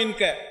ரஹ்மானி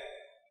மின்க,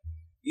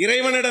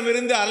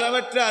 இறைவனிடமிருந்து,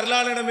 அளவற்ற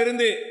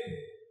அருளாளனிடமிருந்து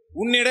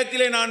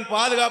உன்னிடத்திலே நான்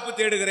பாதுகாப்பு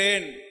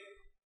தேடுகிறேன்.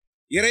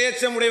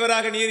 இறையச்சம்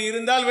உடையவராக நீர்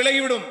இருந்தால்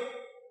விலகிவிடும்,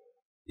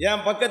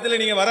 என் பக்கத்தில்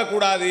நீங்க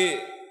வரக்கூடாது.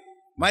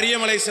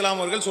 மரியம் அலைஹிஸ்ஸலாம்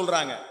அவர்கள்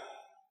சொல்றாங்க.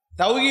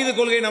 தௌஹீது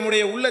கொள்கை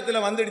நம்முடைய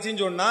உள்ளத்தில்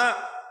வந்துடுச்சுன்னு சொன்னா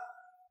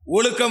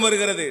ஒழுக்கம்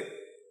வருகிறது,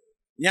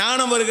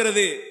 ஞானம்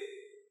வருகிறது,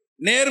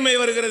 நேர்மை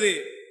வருகிறது,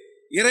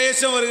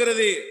 இறையச்சம்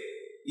வருகிறது,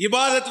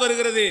 இபாதத்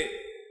வருகிறது,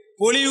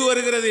 பொலிவு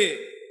வருகிறது,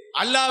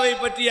 அல்லாஹ்வை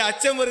பற்றிய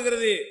அச்சம்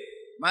வருகிறது.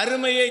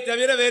 மறுமையை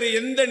தவிர வேறு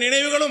எந்த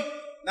நினைவுகளும்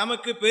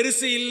நமக்கு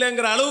பெருசு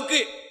இல்லைங்கிற அளவுக்கு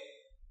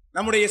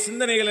நம்முடைய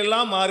சிந்தனைகள்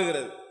எல்லாம்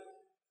மாறுகிறது.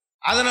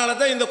 அதனால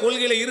தான் இந்த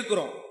கொள்கையில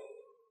இருக்கிறோம்.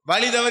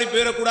 வழி தவறி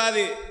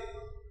போயிடக்கூடாது.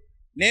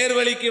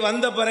 நேர்வழிக்கு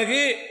வந்த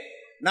பிறகு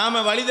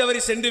நாம வழி தவறி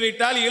சென்று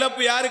விட்டால்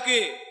இழப்பு யாருக்கு?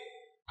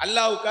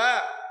 அல்லாஹ்வுக்கா?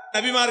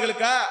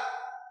 நபிமார்களுக்கா?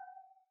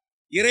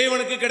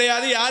 இறைவனுக்கு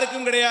கிடையாது,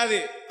 யாருக்கும் கிடையாது.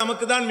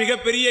 நமக்கு தான்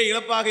மிகப்பெரிய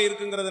இழப்பாக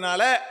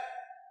இருக்குங்கிறதுனால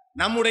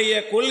நம்முடைய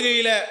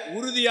கொள்கையில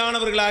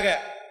உறுதியானவர்களாக,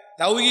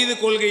 தௌஹீது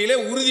கொள்கையில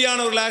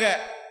உறுதியானவர்களாக,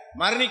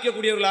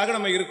 மரணிக்கக்கூடியவர்களாக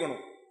நம்ம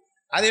இருக்கணும்.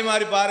 அதே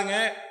மாதிரி பாருங்க,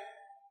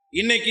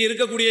 இன்னைக்கு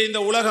இருக்கக்கூடிய இந்த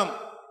உலகம்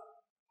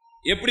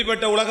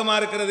எப்படிப்பட்ட உலகமா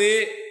இருக்கிறது?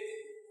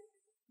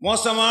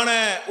 மோசமான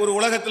ஒரு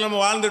உலகத்தில்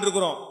நம்ம வாழ்ந்துட்டு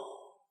இருக்கிறோம்.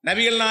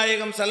 நபிகள்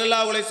நாயகம்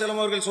ஸல்லல்லாஹு அலைஹி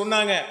வஸல்லம் அவர்கள்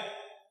சொன்னாங்க,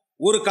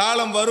 ஒரு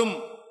காலம் வரும்,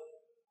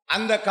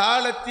 அந்த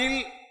காலத்தில்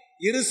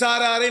இரு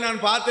சாராரை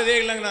நான் பார்த்ததே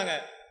இல்லைங்கனாங்க.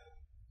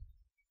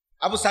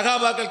 அப்ப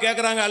சகாபாக்கள்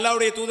கேட்கிறாங்க,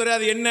 அல்லாஹ்வுடைய தூதரே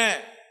அது என்ன?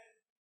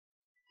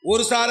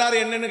 ஒரு சாரார்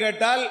என்னன்னு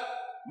கேட்டால்,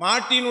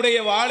 மாட்டினுடைய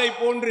வாளை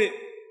போன்று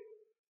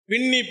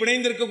பின்னி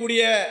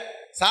பிணைந்திருக்கக்கூடிய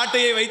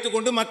சாட்டையை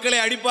வைத்துக்கொண்டு மக்களை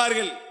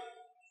அடிப்பார்கள்,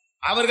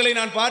 அவர்களை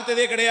நான்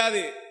பார்த்ததே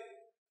கிடையாது.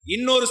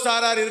 இன்னொரு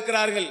சாரார்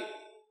இருக்கிறார்கள்,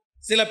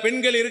 சில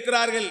பெண்கள்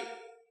இருக்கிறார்கள்,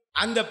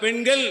 அந்த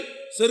பெண்கள்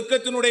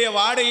சொர்க்கத்தினுடைய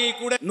வாடையை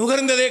கூட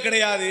நுகர்ந்ததே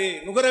கிடையாது,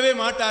 நுகரவே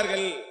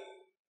மாட்டார்கள்.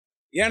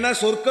 ஏன்னா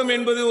சொர்க்கம்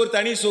என்பது ஒரு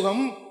தனி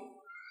சுகம்.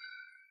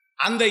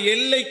 அந்த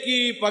எல்லைக்கு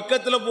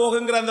பக்கத்துல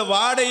போகுங்கிற அந்த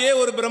வாடையே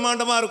ஒரு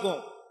பிரம்மாண்டமா இருக்கும்.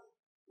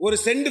 ஒரு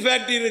சென்ட்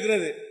ஃபேக்டரி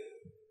இருக்கிறது,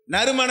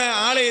 நறுமண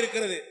ஆலை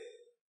இருக்கிறது,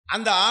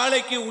 அந்த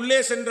ஆலைக்கு உள்ளே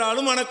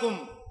சென்றாலும் மணக்கும்,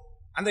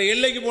 அந்த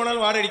எல்லைக்கு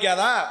போனாலும் வாடை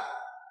அடிக்காதா?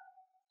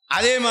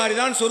 அதே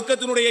மாதிரிதான்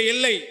சொர்க்கத்தினுடைய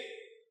எல்லை,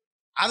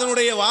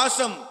 அதனுடைய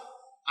வாசம்,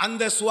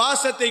 அந்த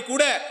சுவாசத்தை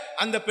கூட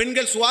அந்த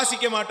பெண்கள்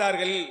சுவாசிக்க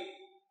மாட்டார்கள்.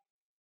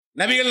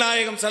 நபிகள்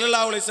நாயகம்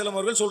ஸல்லல்லாஹு அலைஹி வஸல்லம்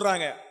அவர்கள்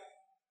சொல்றாங்க,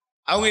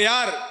 அவங்க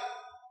யார்,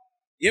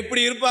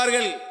 எப்படி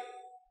இருப்பார்கள்?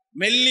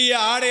 மெல்லிய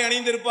ஆடை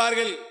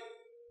அணிந்திருப்பார்கள்,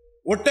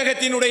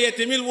 ஒட்டகத்தினுடைய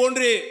திமில்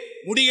போன்று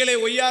முடிகளை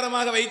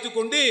ஒய்யாரமாக வைத்துக்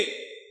கொண்டு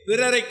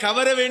பிறரை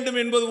கவர வேண்டும்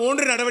என்பது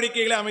போன்று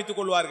நடவடிக்கைகளை அமைத்துக்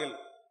கொள்வார்கள்.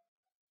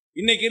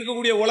 இன்னைக்கு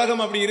இருக்கக்கூடிய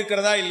உலகம் அப்படி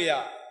இருக்கிறதா இல்லையா?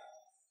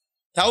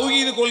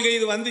 தௌஹீது கொள்கை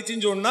இது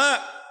வந்துச்சுன்னு சொன்னா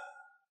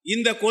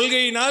இந்த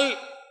கொள்கையினால்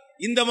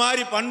இந்த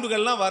மாதிரி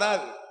பண்புகள்லாம்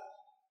வராது.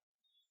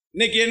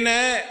 இன்னைக்கு என்ன,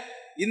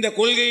 இந்த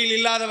கொள்கையில்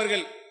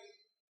இல்லாதவர்கள்,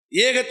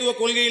 ஏகத்துவ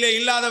கொள்கையிலே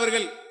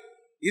இல்லாதவர்கள்,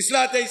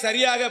 இஸ்லாத்தை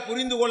சரியாக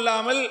புரிந்து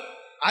கொள்ளாமல்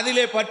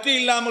அதிலே பற்று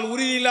இல்லாமல்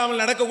உறுதி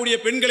இல்லாமல் நடக்கக்கூடிய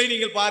பெண்களை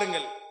நீங்கள்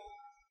பாருங்கள்,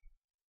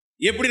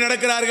 எப்படி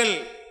நடக்கிறார்கள்?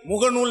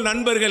 முகநூல்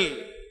நண்பர்கள்,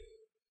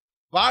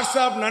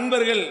 வாட்ஸ்அப்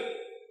நண்பர்கள்.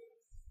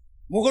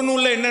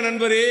 முகநூல்ல என்ன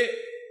நண்பரு?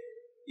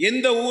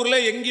 எந்த ஊர்ல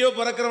எங்கேயோ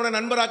பறக்கிறவனை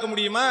நண்பராக்க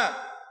முடியுமா?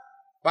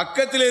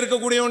 பக்கத்தில்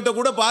இருக்கக்கூடியவன்கிட்ட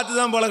கூட பார்த்து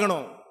தான்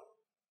பழகணும்.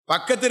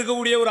 பக்கத்தில்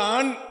இருக்கக்கூடிய ஒரு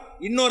ஆண்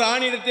இன்னொரு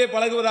ஆணிடத்தே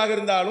பழகுவதாக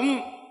இருந்தாலும்,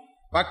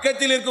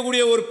 பக்கத்தில்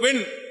இருக்கக்கூடிய ஒரு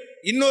பெண்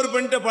இன்னொரு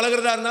பெண்கிட்ட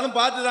பழகிறதா இருந்தாலும்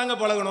பார்த்து தாங்க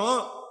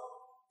பழகணும்.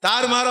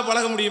 தாறுமாற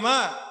பழக முடியுமா?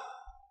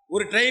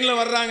 ஒரு ட்ரெயின்ல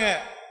வர்றாங்க,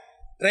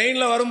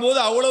 ட்ரெயின்ல வரும்போது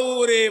அவ்வளவு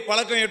ஒரு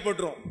பழக்கம்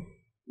ஏற்பட்டுரும்.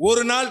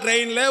 ஒரு நாள்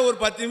ட்ரெயின்ல ஒரு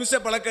 10 நிமிஷ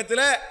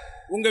பழக்கத்தில்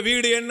உங்க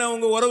வீடு என்ன,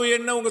 உங்க உறவு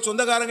என்ன, உங்க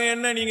சொந்தக்காரங்க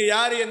என்ன, நீங்க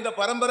யாரு, எந்த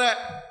பரம்பரை,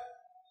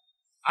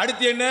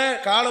 அடுத்து என்ன,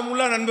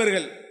 காலமுள்ள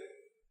நண்பர்கள்.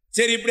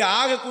 சரி, இப்படி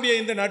ஆகக்கூடிய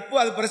இந்த நட்பு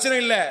அது பிரச்சனை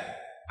இல்லை.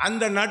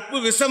 அந்த நட்பு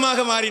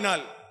விஷமாக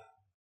மாறினால்,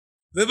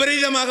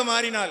 விபரீதமாக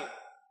மாறினால்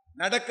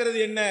நடக்கிறது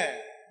என்ன?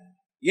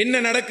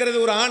 என்ன நடக்கிறது?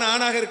 ஒரு ஆண்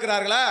ஆணாக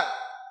இருக்கிறார்களா?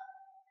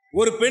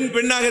 ஒரு பெண்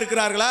பெண்ணாக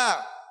இருக்கிறார்களா?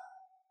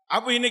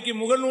 அப்ப இன்னைக்கு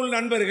முகநூல்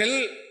நண்பர்கள்,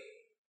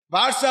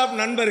 வாட்ஸ்அப்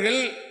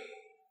நண்பர்கள்,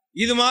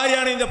 இது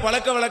மாதிரியான இந்த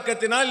பழக்க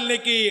வழக்கத்தினால்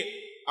இன்னைக்கு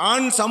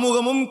ஆண்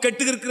சமூகமும்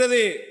கெட்டு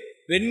இருக்கிறது,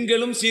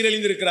 பெண்களும்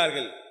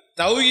சீரழிந்திருக்கிறார்கள்.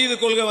 தௌஹீது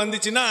கொள்கை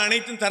வந்துச்சுன்னா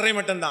அனைத்தும் தரை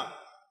மட்டும்தான்.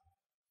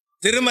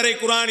 திருமறை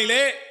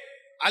குர்ஆனிலே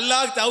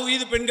அல்லாஹ்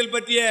தௌஹீது பெண்கள்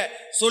பற்றிய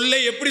சொல்லை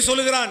எப்படி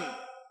சொல்லுகிறான்?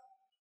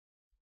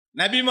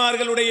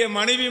 நபிமார்களுடைய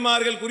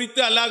மனைவிமார்கள்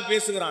குறித்து அல்லாஹ்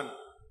பேசுகிறான்.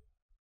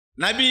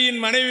 நபியின்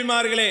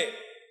மனைவிமார்களே,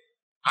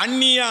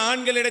 அந்நிய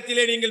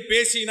ஆண்களிடத்திலே நீங்கள்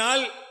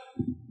பேசினால்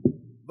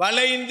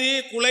வளைந்து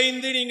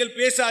குலைந்து நீங்கள்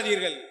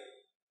பேசாதீர்கள்.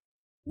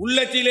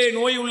 உள்ளத்திலே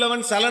நோய்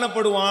உள்ளவன்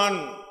சலனப்படுவான்.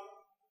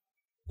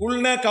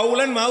 குல்ன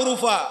கவுலன்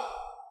மௌரூஃபா,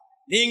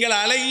 நீங்கள்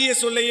அழகிய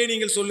சொல்லையே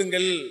நீங்கள்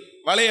சொல்லுங்கள்.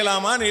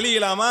 வளையலாமா,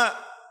 நெளியலாமா,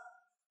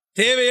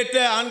 தேவையற்ற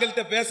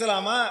ஆண்கள்கிட்ட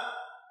பேசலாமா?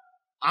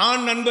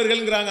 ஆண்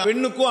நண்பர்கள்ங்கிறாங்க,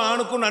 பெண்ணுக்கும்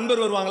ஆணுக்கும்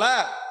நண்பர் வருவாங்களா?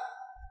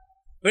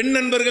 பெண்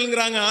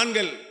நண்பர்கள்ங்கிறாங்க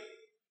ஆண்கள்.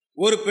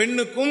 ஒரு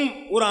பெண்ணுக்கும்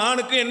ஒரு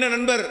ஆணுக்கும் என்ன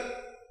நண்பர்?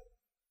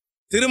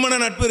 திருமண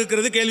நட்பு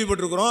இருக்கிறது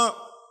கேள்விப்பட்டிருக்கிறோம்,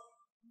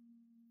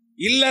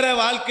 இல்லற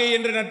வாழ்க்கை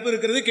என்ற நட்பு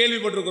இருக்கிறது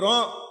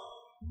கேள்விப்பட்டிருக்கிறோம்,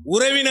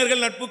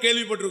 உறவினர்கள் நட்பு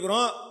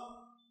கேள்விப்பட்டிருக்கிறோம்.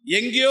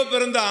 எங்கேயோ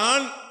பிறந்த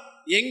ஆண்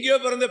எங்கேயோ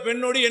பிறந்த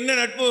பெண்ணோடு என்ன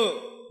நட்பு?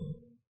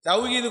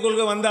 தௌஹீது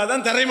கொள்கை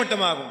வந்தாதான்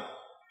தரைமட்டமாகும்,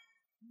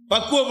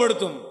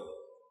 பக்குவப்படுத்தும்,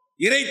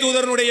 இறை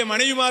தூதரனுடைய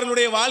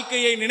மனைவிமார்களுடைய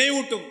வாழ்க்கையை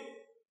நினைவூட்டும்.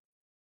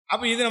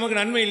 அப்ப இது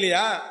நமக்கு நன்மை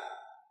இல்லையா?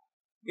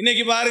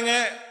 இன்னைக்கு பாருங்க,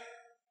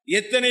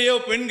 எத்தனையோ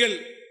பெண்கள்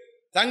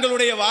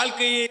தங்களுடைய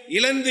வாழ்க்கையை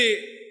இழந்து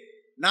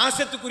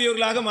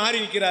நாசத்துக்குரியவர்களாக மாறி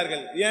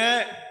இருக்கிறார்கள்.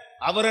 ஏன்?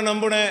 அவரை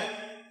நம்புன,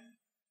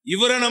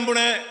 இவரை நம்புன,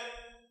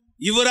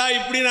 இவரா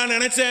இப்படி நான்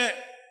நினைச்சேன்,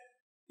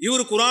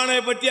 இவர் குர்ஆனை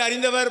பற்றி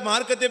அறிந்தவர்,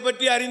 மார்க்கத்தை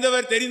பற்றி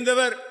அறிந்தவர்,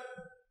 தெரிந்தவர்,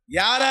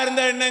 யாரா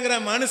இருந்தா என்னங்கிற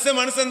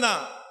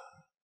மனுஷன்தான்.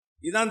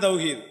 இதுதான்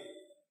தௌஹீத்.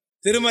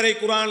 திருமறை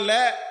குர்ஆன்ல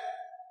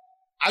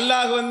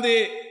அல்லாஹ்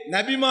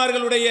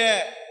நபிமார்களுடைய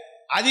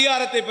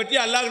அதிகாரத்தை பற்றி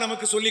அல்லாஹ்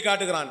நமக்கு சொல்லி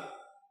காட்டுகிறான்.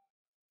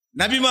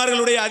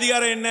 நபிமார்களுடைய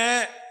அதிகாரம் என்ன?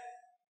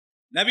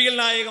 நபிகள்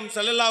நாயகம்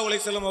ஸல்லல்லாஹு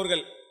அலைஹி வஸல்லம்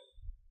அவர்கள்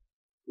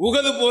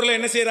உஹது போர்ல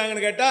என்ன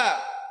செய்யறாங்கன்னு கேட்டா,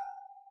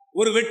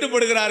 ஒரு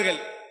வெட்டுப்படுகிறார்கள்.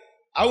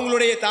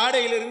 அவங்களுடைய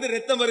தாடையிலிருந்து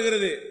ரத்தம்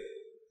வருகிறது.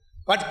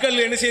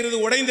 பற்கள் என்ன செய்யறது?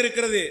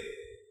 உடைந்திருக்கிறது.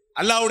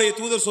 அல்லாஹ்வுடைய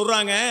தூதர்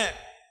சொல்றாங்க,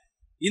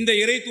 இந்த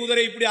இறை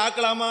தூதரை இப்படி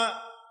ஆக்கலாமா?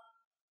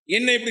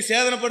 என்னை இப்படி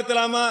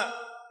சேதனப்படுத்தலாமா?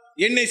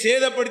 என்னை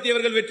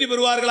சேதப்படுத்தியவர்கள் வெற்றி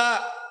பெறுவார்களா?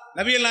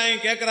 நபிகள்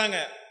நாயகம் கேட்கிறாங்க.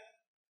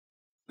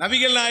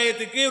 நபிகள்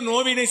நாயகத்துக்கு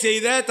நோவினை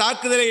செய்த,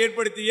 தாக்குதலை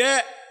ஏற்படுத்திய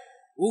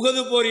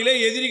உஹது போரிலே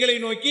எதிரிகளை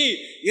நோக்கி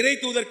இறை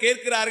தூதர்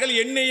கேட்கிறார்கள்,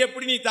 என்னை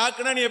எப்படி நீ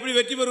தாக்குனா நீ எப்படி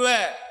வெற்றி பெறுவ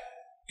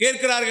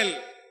கேட்கிறார்கள்.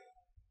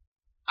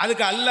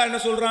 அதுக்கு அல்லாஹ் என்ன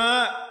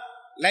சொல்றான்?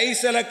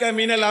 லைஸலக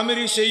மினல்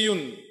அம்ரி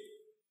ஷையுன்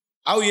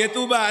அவ்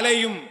யதுப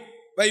அலைஹிம்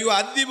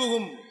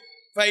வயுஅதிபுஹும்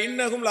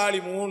ஃபஇன்னஹும்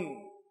லாலிமூன்.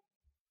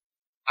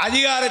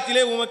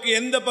 அதிகாரத்திலே உமக்கு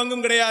எந்த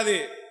பங்கும் கிடையாது.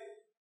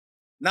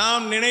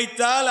 நாம்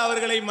நினைத்தால்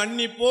அவர்களை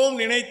மன்னிப்போம்,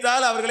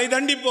 நினைத்தால் அவர்களை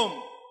தண்டிப்போம்.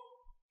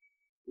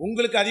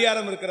 உங்களுக்கு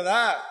அதிகாரம்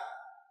இருக்கிறதா?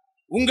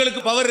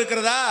 உங்களுக்கு பவர்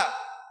இருக்கிறதா?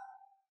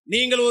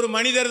 நீங்கள் ஒரு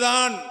மனிதர்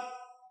தான்,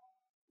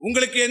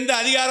 உங்களுக்கு எந்த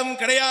அதிகாரமும்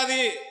கிடையாது.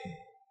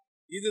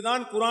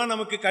 இதுதான் குர்ஆன்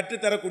நமக்கு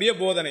கற்றுத்தரக்கூடிய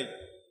போதனை.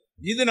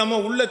 இது நம்ம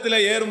உள்ளத்துல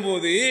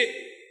ஏறும்போது,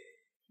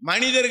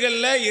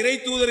 மனிதர்கள்ல இறை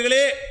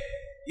தூதர்களே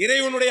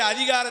இறைவனுடைய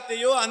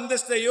அதிகாரத்தையோ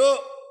அந்தஸ்தையோ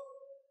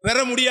பெற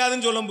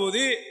முடியாதுன்னு சொல்லும்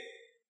போது,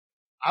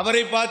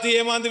 அவரை பார்த்து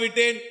ஏமாந்து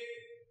விட்டேன்,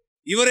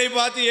 இவரை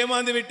பார்த்து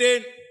ஏமாந்து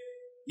விட்டேன்,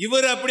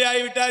 இவர் அப்படி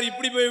ஆகிவிட்டார்,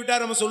 இப்படி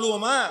போய்விட்டார் நம்ம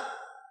சொல்லுவோமா?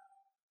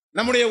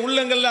 நம்முடைய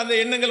உள்ளங்கள்ல அந்த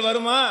எண்ணங்கள்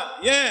வருமா?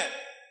 ஏன்?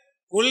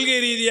 கொள்கை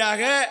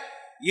ரீதியாக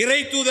இறை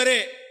தூதரே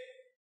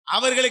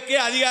அவர்களுக்கே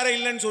அதிகாரம்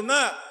இல்லைன்னு சொன்னா,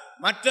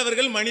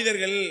 மற்றவர்கள்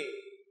மனிதர்கள்,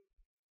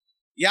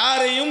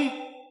 யாரையும்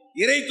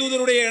இறை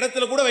தூதருடைய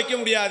இடத்துல கூட வைக்க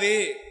முடியாது,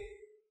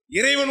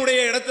 இறைவனுடைய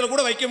இடத்துல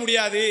கூட வைக்க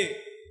முடியாது.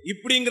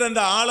 இப்படிங்கிற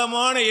அந்த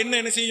ஆழமான எண்ணம்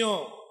என்ன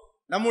செய்யும்?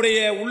 நம்முடைய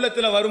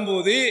உள்ளத்துல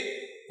வரும்போது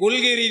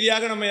கொள்கை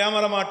ரீதியாக நம்ம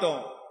ஏமாற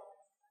மாட்டோம்,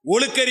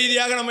 ஒழுக்க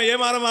ரீதியாக நம்ம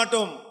ஏமாற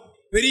மாட்டோம்,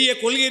 பெரிய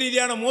கொள்கை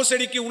ரீதியான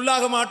மோசடிக்கு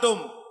உள்ளாக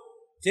மாட்டோம்.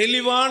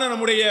 தெளிவான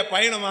நம்முடைய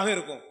பயணமாக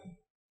இருக்கும்.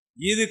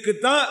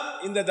 இதுக்குத்தான்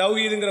இந்த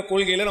தௌஹீதுங்கிற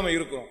கொள்கையில நம்ம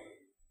இருக்கிறோம்.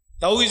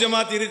 தௌஹீத்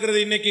ஜமாத் இருக்கிறது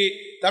இன்னைக்கு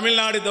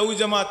தமிழ்நாடு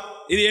தௌஹீத் ஜமாத்.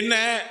 இது என்ன?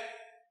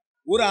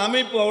 ஒரு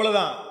அமைப்பு,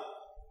 அவ்வளவுதான்.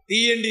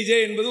 டிஎன்டிஜே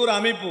என்பது ஒரு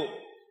அமைப்பு.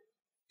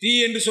 டி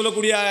என்று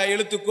சொல்லக்கூடிய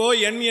எழுத்துக்கோ,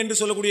 என் என்று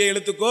சொல்லக்கூடிய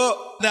எழுத்துக்கோ,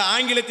 இந்த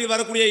ஆங்கிலத்தில்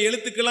வரக்கூடிய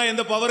எழுத்துக்கெல்லாம்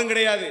எந்த பவரும்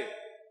கிடையாது.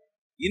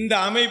 இந்த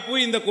அமைப்பு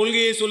இந்த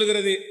கொள்கையை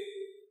சொல்லுகிறது.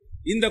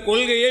 இந்த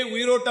கொள்கையை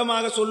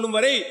உயிரோட்டமாக சொல்லும்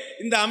வரை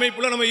இந்த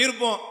அமைப்புல நம்ம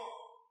இருப்போம்.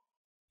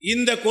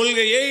 இந்த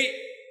கொள்கையை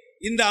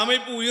இந்த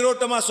அமைப்பு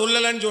உயிரோட்டமா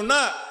சொல்லலன்னு சொன்னா,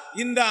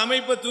 இந்த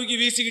அமைப்பை தூக்கி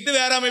வீசிக்கிட்டு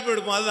வேற அமைப்பு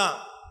எடுப்போம். அதுதான்.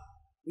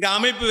 இங்க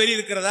அமைப்பு வெறி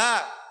இருக்கிறதா?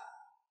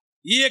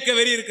 இயக்க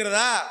வெறி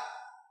இருக்கிறதா?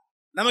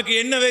 நமக்கு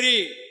என்ன வெறி?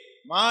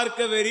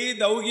 மார்க்க வெறி,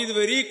 தௌஹீத்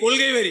வெறி,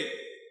 கொள்கை வெறி.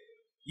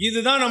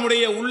 இதுதான்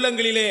நம்முடைய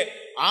உள்ளங்களிலே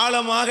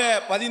ஆழமாக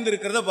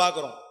பதிந்திருக்கிறத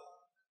பார்க்கிறோம்.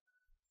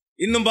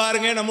 இன்னும்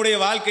பாருங்க, நம்முடைய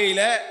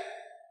வாழ்க்கையில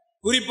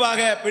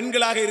குறிப்பாக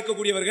பெண்களாக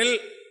இருக்கக்கூடியவர்கள்,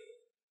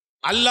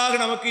 அல்லாஹ்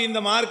நமக்கு இந்த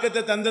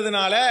மார்க்கத்தை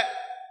தந்ததுனால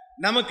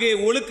நமக்கு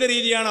ஒழுக்க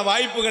ரீதியான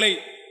வாய்ப்புகளை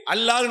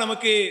அல்லாஹ்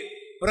நமக்கு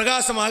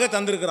பிரகாசமாக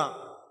தந்திருக்கிறான்.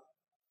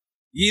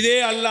 இதே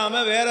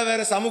அல்லாம வேற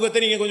வேற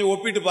சமூகத்தை நீங்க கொஞ்சம்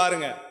ஒப்பிட்டு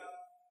பாருங்க.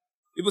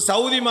 இப்ப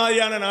சவுதி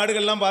மாதிரியான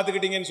நாடுகள்லாம்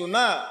பார்த்துக்கிட்டீங்கன்னு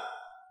சொன்னா,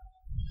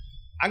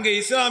 அங்க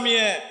இஸ்லாமிய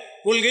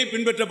கொள்கை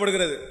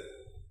பின்பற்றப்படுகிறது.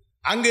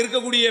 அங்க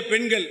இருக்கக்கூடிய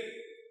பெண்கள்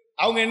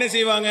அவங்க என்ன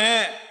செய்வாங்க?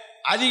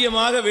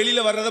 அதிகமாக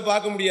வெளியில வர்றதை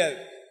பார்க்க முடியாது.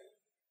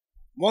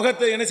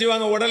 முகத்தை என்ன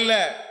செய்வாங்க? உடல்ல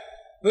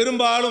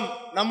பெரும்பாலும்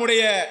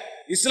நம்முடைய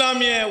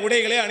இஸ்லாமிய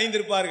உடைகளை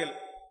அணிந்திருப்பார்கள்.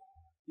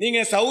 நீங்க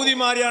சவுதி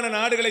மாதிரியான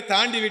நாடுகளை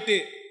தாண்டி விட்டு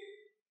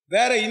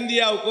வேற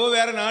இந்தியாவுக்கோ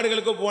வேற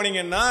நாடுகளுக்கோ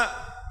போனீங்கன்னா,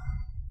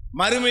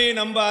 மறுமையை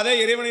நம்பாத,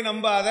 இறைவனை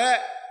நம்பாத,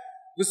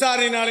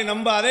 விசாரணை நாளை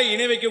நம்பாத,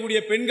 இணை வைக்கக்கூடிய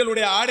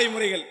பெண்களுடைய ஆடை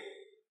முறைகள்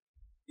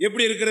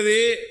எப்படி இருக்கிறது?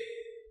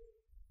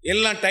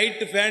 எல்லாம்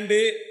டைட் பேண்ட்,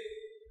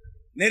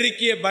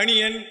 நெருக்கிய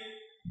பனியன்.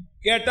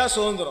 கேட்டா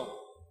சுதந்திரம்.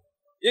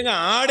 எங்க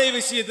ஆடை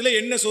விஷயத்துல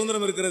என்ன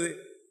சுதந்திரம் இருக்கிறது?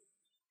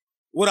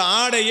 ஒரு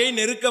ஆடையை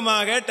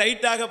நெருக்கமாக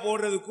டைட்டாக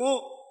போடுறதுக்கும்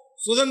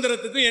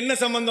சுதந்திரத்துக்கும் என்ன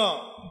சம்பந்தம்?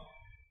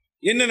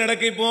 என்ன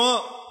நடக்கு? இப்போ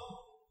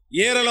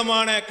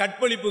ஏராளமான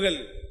கற்பழிப்புகள்,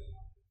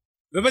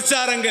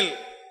 விபச்சாரங்கள்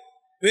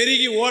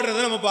பெருகி ஓடுறத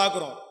நம்ம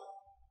பார்க்கிறோம்.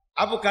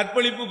 அப்போ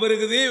கற்பழிப்பு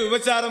பெருகுது,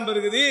 விபச்சாரம்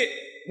பெருகுது.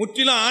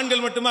 முற்றிலும்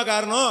ஆண்கள் மட்டுமா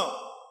காரணம்?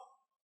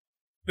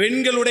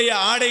 பெண்களுடைய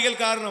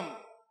ஆடைகள் காரணம்,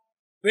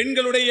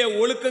 பெண்களுடைய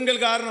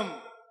ஒழுக்கங்கள் காரணம்.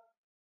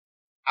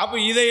 அப்ப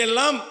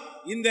இதையெல்லாம்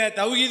இந்த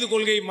தௌஹீது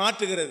கொள்கை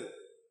மாற்றுகிறது.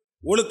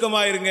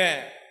 ஒழுக்கமா இருங்க,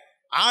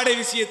 ஆடை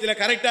விஷயத்தில்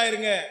கரெக்டா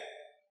இருங்க,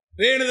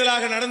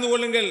 பேணுதலாக நடந்து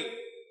கொள்ளுங்கள்,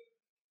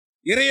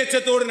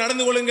 இறையச்சத்தோடு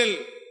நடந்து கொள்ளுங்கள்.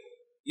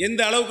 எந்த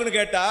அளவுக்குன்னு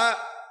கேட்டா,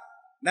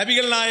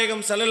 நபிகள்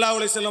நாயகம் ஸல்லல்லாஹு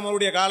அலைஹி வஸல்லம்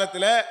அவருடைய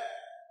காலத்தில்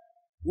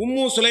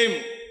உம்மு சுலைம்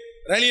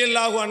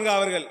ரலியல்லாஹு அன்ஹா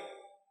அவர்கள்,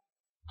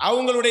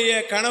 அவங்களுடைய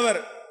கணவர்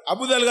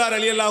அபூதல்ஹா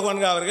ரலியல்லாஹு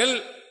அன்ஹா அவர்கள்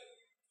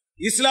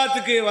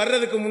இஸ்லாத்துக்கு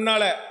வர்றதுக்கு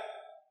முன்னால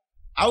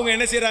அவங்க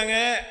என்ன செய்றாங்க,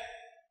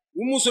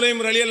 உம்மு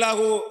சுலைம்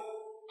ரலியல்லாஹு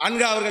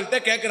அன்ஹா அவர்கள்ட்ட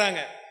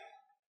கேட்குறாங்க,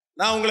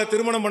 நான் உங்களை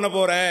திருமணம் பண்ண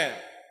போறேன்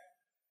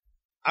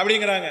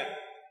அப்படிங்கிறாங்க.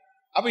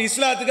 அப்ப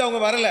இஸ்லாத்துக்கு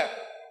அவங்க வரல.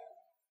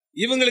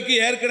 இவங்களுக்கு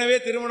ஏற்கனவே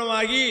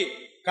திருமணமாகி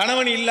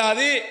கணவன்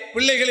இல்லாது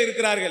பிள்ளைகள்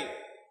இருக்கிறார்கள்.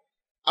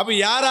 அப்ப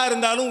யாரா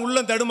இருந்தாலும்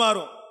உள்ளம்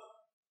தடுமாறும்.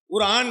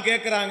 ஒரு ஆண்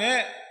கேட்கிறாங்க,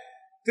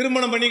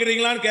 திருமணம்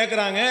பண்ணிக்கிறீங்களான்னு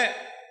கேட்கிறாங்க.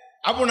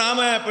 அப்போ நாம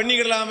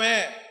பண்ணிக்கலாமே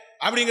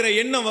அப்படிங்கிற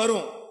எண்ணம்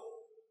வரும்.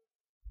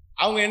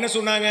 அவங்க என்ன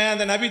சொன்னாங்க,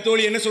 அந்த நபி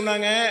தோழி என்ன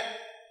சொன்னாங்க,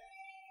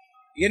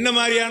 என்ன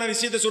மாதிரியான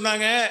விஷயத்தை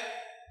சொன்னாங்க,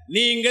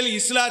 நீங்கள்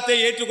இஸ்லாத்தை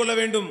ஏற்றுக்கொள்ள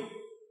வேண்டும்,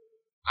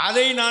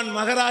 அதை நான்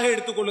மகராக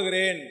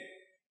எடுத்துக்கொள்ளுகிறேன்,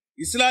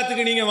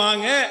 இஸ்லாத்துக்கு நீங்க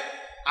வாங்க,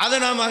 அதை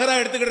நான் மகரா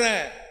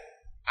எடுத்துக்கிறேன்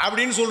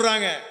அப்படின்னு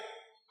சொல்றாங்க.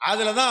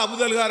 அதுல தான்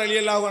அபூதல்ஹா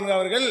ரலியல்லாஹு அன்ஹு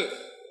அவர்கள்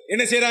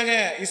என்ன செய்றாங்க,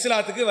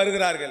 இஸ்லாத்துக்கு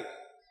வருகிறார்கள்.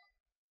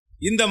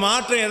 இந்த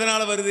மாற்றம்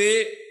எதனால வருது?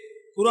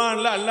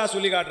 குர்ஆன்ல அல்லாஹ்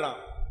சொல்லி காட்டுறான்.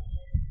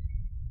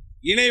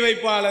 இணை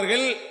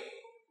வைப்பாளர்கள்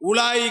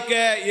உலாயிக்க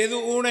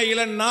எதுஊன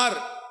இலன்னார்,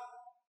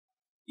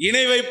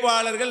 இணை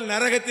வைப்பாளர்கள்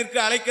நரகத்திற்கு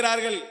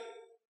அழைக்கிறார்கள்.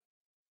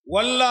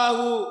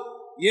 வல்லாஹு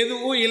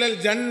எதுஉ இலல்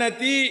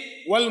ஜன்னதி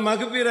வல்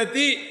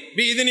மக்பிரதி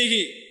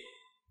பிஇذنஹி,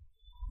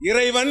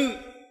 இறைவன்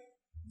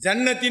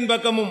ஜன்னத்தின்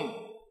பக்கமும்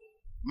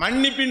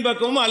மன்னிப்பின்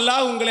பக்கமும்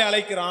அல்லாஹ் உங்களை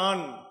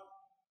அழைக்கிறான்.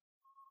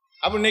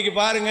 அப்ப இன்னைக்கு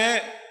பாருங்க,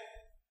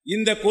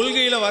 இந்த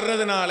கொள்கையில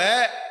வர்றதுனால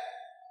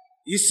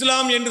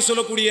இஸ்லாம் என்று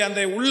சொல்லக்கூடிய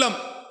அந்த உள்ளம்,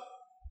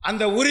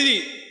 அந்த உறுதி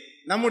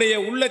நம்முடைய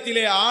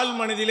உள்ளத்திலே ஆழ்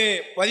மனதிலே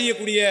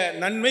பதியக்கூடிய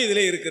நன்மை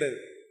இதிலே இருக்கிறது.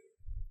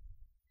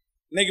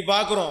 இன்னைக்கு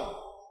பார்க்கிறோம்,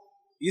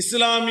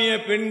 இஸ்லாமிய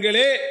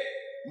பெண்களே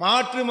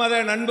மாற்று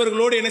மத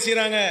நண்பர்களோடு என்ன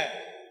செய்றாங்க,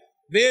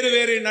 வேறு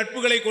வேறு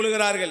நட்புகளை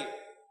கொள்கிறார்கள்,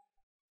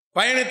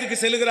 பயணத்துக்கு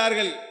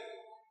செல்கிறார்கள்,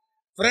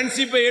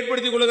 ஃப்ரெண்ட்ஷிப்பை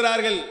ஏற்படுத்திக்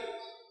கொள்கிறார்கள்,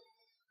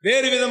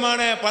 வேறு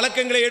விதமான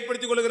பழக்கங்களை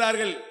ஏற்படுத்திக்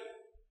கொள்கிறார்கள்.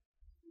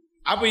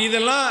 அப்ப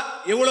இதெல்லாம்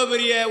எவ்வளவு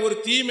பெரிய ஒரு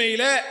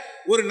தீமையில,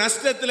 ஒரு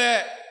நஷ்டத்துல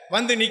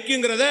வந்து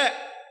நிற்குங்கிறத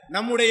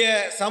நம்முடைய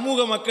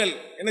சமூக மக்கள்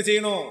என்ன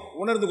செய்யணும்,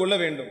 உணர்ந்து கொள்ள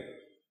வேண்டும்.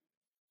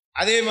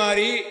 அதே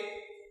மாதிரி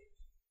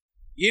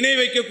இணை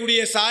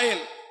வைக்கக்கூடிய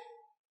சாயல்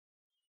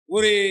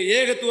ஒரு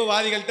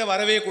ஏகத்துவவாதிகள்கிட்ட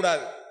வரவே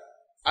கூடாது.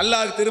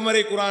 அல்லாஹ்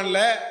திருமறை குர்ஆன்ல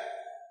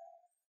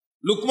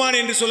லுக்மான்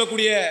என்று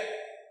சொல்லக்கூடிய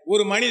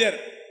ஒரு மனிதர்,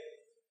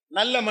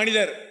 நல்ல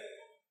மனிதர்,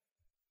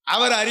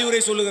 அவர் அறிவுரை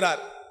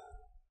சொல்லுகிறார்.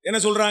 என்ன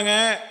சொல்றாங்க,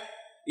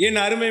 என்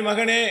அருமை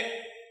மகனே,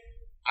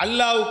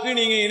 அல்லாஹ்வுக்கு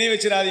நீங்க இணை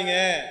வச்சிடாதீங்க.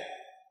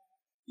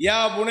 யா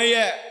புனைய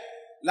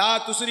லா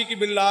துஸ்ரிகி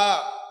பில்லா,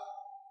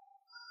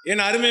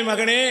 என் அருமை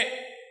மகனே,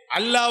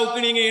 அல்லாஹ்வுக்கு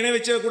நீங்க இணை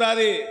வச்சிட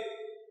கூடாது.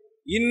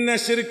 இன்ன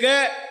ஷிர்க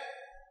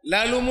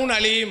லலுமுன்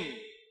அலீம்,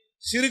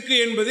 ஷிர்க்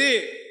என்பது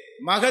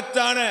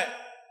மகத்தான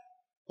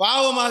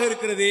பாவமாக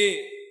இருக்கிறது,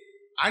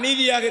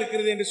 அநீதியாக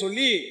இருக்கிறது என்று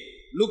சொல்லி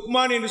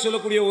லுக்மான் என்று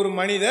சொல்லக்கூடிய ஒரு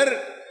மனிதர்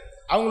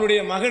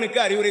அவங்களுடைய மகனுக்கு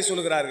அறிவுரை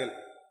சொல்லுகிறார்கள்.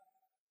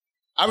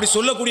 அப்படி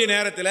சொல்லக்கூடிய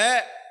நேரத்தில்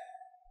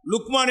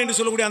லுக்மான் என்று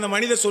சொல்லக்கூடிய அந்த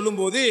மனிதர்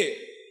சொல்லும்போது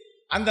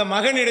அந்த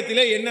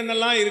மகனிடத்தில்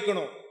என்னென்னலாம்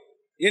இருக்கணும்,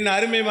 என்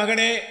அருமை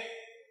மகனே,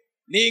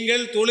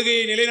 நீங்கள்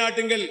தொழுகையை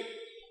நிலைநாட்டுங்கள்,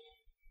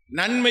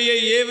 நன்மையை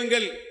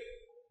ஏவுங்கள்,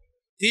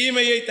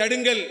 தீமையை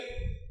தடுங்கள்,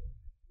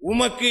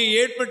 உமக்கு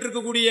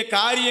ஏற்பட்டிருக்கக்கூடிய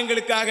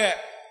காரியங்களுக்காக,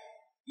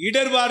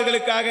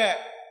 இடர்பாடுகளுக்காக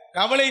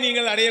கவலை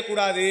நீங்கள்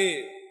அடையக்கூடாது,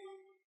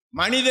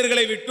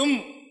 மனிதர்களை விட்டும்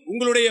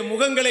உங்களுடைய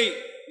முகங்களை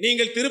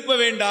நீங்கள் திருப்ப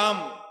வேண்டாம்.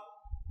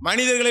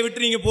 மனிதர்களை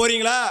விட்டு நீங்க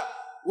போறீங்களா,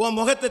 உன்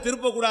முகத்தை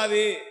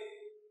திருப்பக்கூடாது.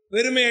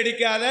 பெருமை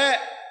அடிக்காத,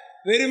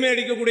 பெருமை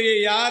அடிக்கக்கூடிய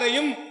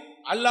யாரையும்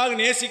அல்லாஹ்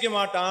நேசிக்க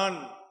மாட்டான்.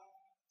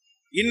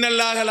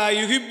 இன்னல்லாஹ லா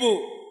யுஹிப்பு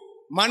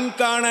மன்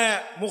கான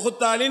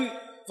முஹ்தாலின்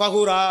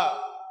ஃபகுரா,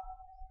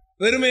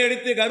 பெருமை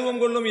அடித்து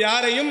கர்வம் கொள்ளும்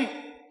யாரையும்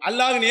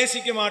அல்லாஹ்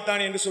நேசிக்க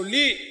மாட்டான் என்று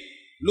சொல்லி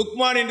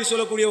லுக்மான் என்று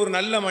சொல்லக்கூடிய ஒரு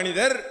நல்ல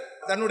மனிதர்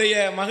தன்னுடைய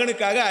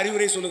மகனுக்காக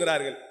அறிவுரை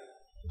சொல்லுகிறார்கள்.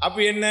 அப்ப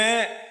என்ன,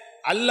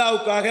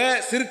 அல்லாஹ்வுக்காக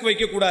ஷிர்க்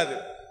வைக்கக்கூடாது,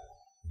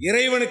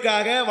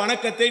 இறைவனுக்காக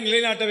வணக்கத்தை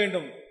நிலைநாட்ட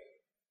வேண்டும்.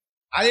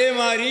 அதே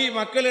மாதிரி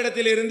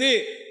மக்களிடத்திலிருந்து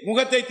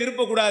முகத்தை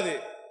திருப்பக்கூடாது,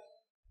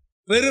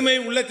 பெருமை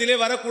உள்ளத்திலே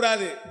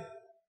வரக்கூடாது.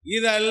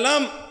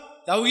 இதெல்லாம்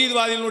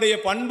தௌஹீத்வாதிகளுடைய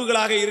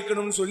பண்புகளாக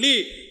இருக்கணும்னு சொல்லி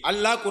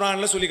அல்லாஹ்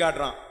குர்ஆன்ல சொல்லி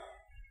காட்டுறான்.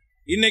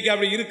 இன்னைக்கு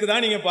அப்படி இருக்குதா?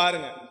 நீங்க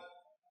பாருங்க,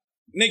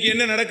 இன்னைக்கு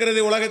என்ன நடக்கிறது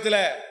உலகத்துல.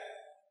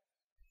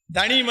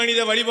 தனி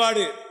மனித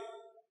வழிபாடு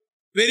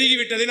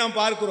பெருகிவிட்டதை நாம்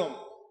பார்க்கிறோம்.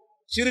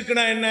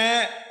 ஷிர்க்னா என்ன,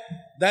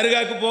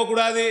 தர்காக்கு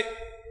போகக்கூடாது,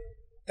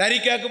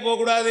 தரிக்காக்கு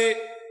போகக்கூடாது,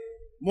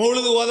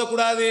 மௌலுது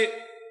ஓதக்கூடாது,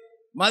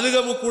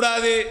 மதுகபு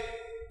கூடாது,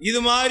 இது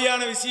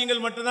மாதிரியான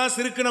விஷயங்கள் மட்டும்தான்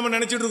சிறுக்கு நம்ம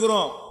நினைச்சிட்டு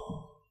இருக்கிறோம்.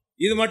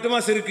 இது மட்டுமா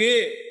சிறுக்கு?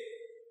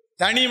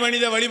 தனி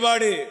மனித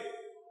வழிபாடு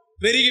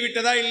பெருகி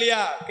விட்டதா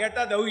இல்லையா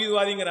கேட்டா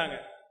தௌஹீத்வாதிங்கிறாங்க.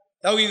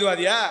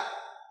 தௌஹீத்வாதியா?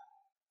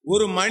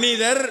 ஒரு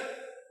மனிதர்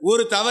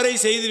ஒரு தவறை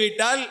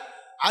செய்துவிட்டால்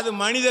அது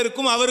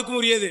மனிதருக்கும் அவருக்கும்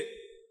உரியது.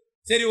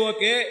 சரி,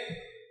 ஓகே,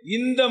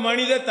 இந்த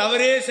மனிதர்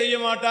தவறே செய்ய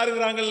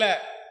மாட்டாருங்கிறாங்கல்ல,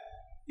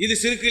 இது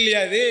சிறுக்கு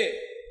இல்லையா?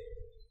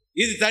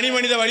 இது தனி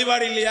மனித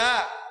வழிபாடு இல்லையா?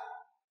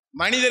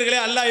 மனிதர்களை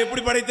அல்லாஹ்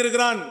எப்படி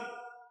படைத்திருக்கிறான்?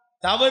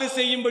 தவறு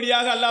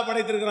செய்யும்படியாக அல்லாஹ்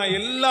படைத்திருக்கிறான்.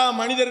 எல்லா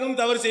மனிதர்களும்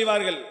தவறு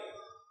செய்வார்கள்.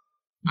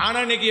 ஆனா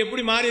இன்னைக்கு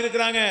எப்படி மாறி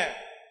இருக்கிறாங்க?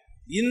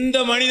 இந்த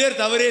மனிதர்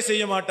தவறே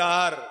செய்ய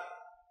மாட்டார்,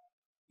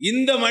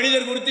 இந்த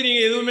மனிதர் குறித்து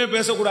நீங்க எதுவுமே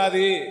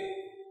பேசக்கூடாது,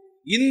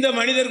 இந்த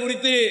மனிதர்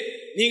குறித்து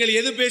நீங்கள்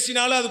எது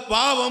பேசினாலும் அது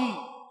பாவம்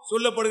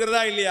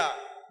சொல்லப்படுகிறதா இல்லையா?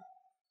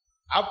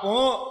 அப்போ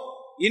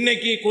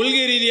இன்னைக்கு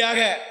கொள்கை ரீதியாக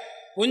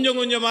கொஞ்சம்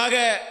கொஞ்சமாக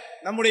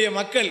நம்முடைய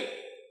மக்கள்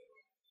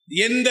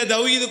எந்த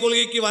தௌஹீது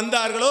கொள்கைக்கு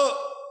வந்தார்களோ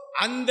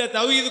அந்த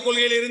தௌஹீது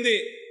கொள்கையிலிருந்து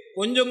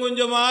கொஞ்சம்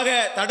கொஞ்சமாக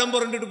தடம்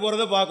புரண்டுட்டு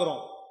போறதை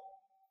பார்க்கிறோம்,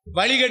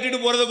 வழி கட்டிட்டு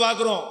போறதை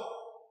பார்க்கிறோம்,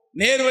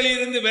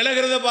 நேர்வழியிலிருந்து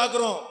விலகிறத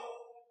பார்க்கிறோம்.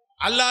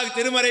 அல்லாஹ்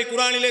திருமறை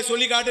குர்ஆனிலே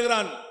சொல்லி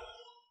காட்டுகிறான்.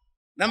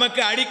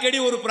 நமக்கு அடிக்கடி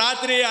ஒரு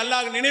பிரார்த்தனையை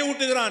அல்லாஹ்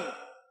நினைவூட்டுகிறான்.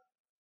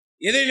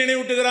 எதை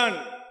நினைவூட்டுகிறான்?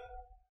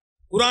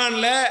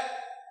 குர்ஆன்ல,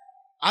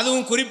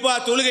 அதுவும் குறிப்பா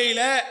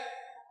தொழுகையில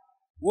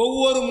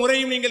ஒவ்வொரு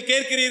முறையும் நீங்கள்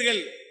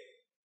கேட்கிறீர்கள்,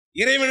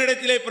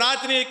 இறைவனிடத்திலே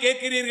பிரார்த்தனையை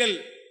கேட்கிறீர்கள்.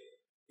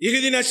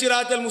 இஹ்தின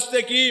ஸிராத்தல்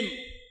முஸ்தகீம்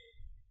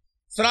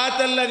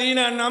ஸிராத்தல் லதீன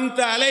அன்அம்த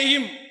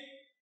அலைஹிம்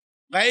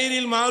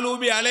கைரில்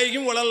மக்லூபி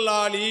அலைஹிம்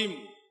வலல்லாலீம்.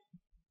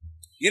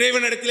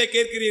 இறைவனிடத்திலே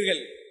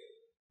கேட்கிறீர்கள்,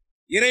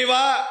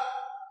 இறைவா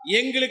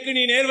எங்களுக்கு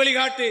நீ நேர்வழி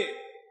காட்டு.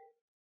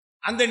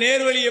 அந்த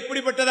நேர்வழி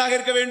எப்படிப்பட்டதாக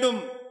இருக்க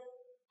வேண்டும்?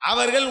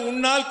 அவர்கள்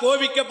உன்னால்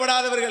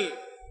கோபிக்கப்படாதவர்கள்,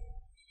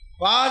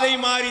 பாதை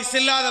மாறி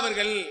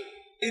செல்லாதவர்கள்.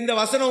 இந்த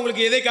வசனம்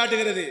உங்களுக்கு எதை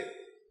காட்டுகிறது?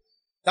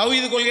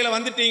 தௌஹீது கொள்கையில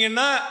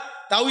வந்துட்டீங்கன்னா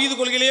தௌஹீது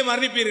கொள்கையிலேயே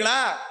மரணிப்பீர்களா?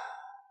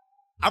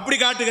 அப்படி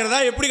காட்டுகிறதா?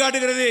 எப்படி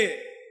காட்டுகிறது?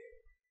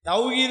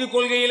 தௌஹீது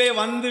கொள்கையிலே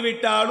வந்து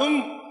விட்டாலும்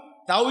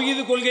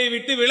தௌஹீது கொள்கையை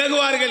விட்டு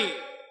விலகுவார்கள்,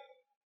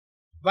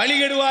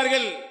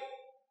 வழிகெடுவார்கள்,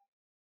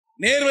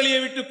 நேர்வழியை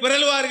விட்டு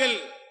பிறழுவார்கள்.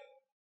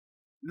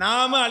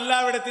 நாம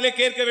அல்லாஹ்விடத்திலே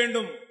கேட்க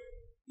வேண்டும்,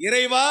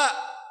 இறைவா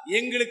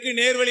எங்களுக்கு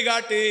நேர்வழி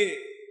காட்டு,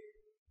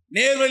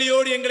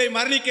 நேர்வழியோடு எங்களை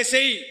மரணிக்க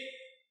செய்,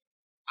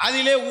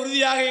 அதிலே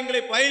உறுதியாக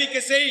எங்களை பயணிக்க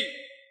செய்,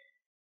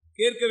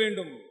 கேட்க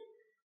வேண்டும்.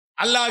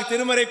 அல்லாஹ்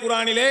திருமறை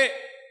குர்ஆனிலே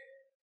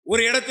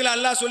ஒரு இடத்தில்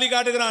அல்லாஹ் சொல்லி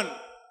காட்டுகிறான்,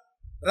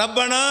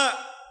 ரப்பனா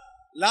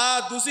லா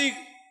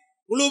துஸிக்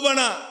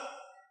குலூபனா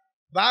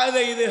பஅத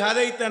இத்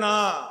ஹதைத்தனா.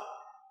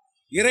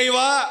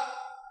 இறைவா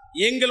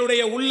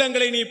எங்களுடைய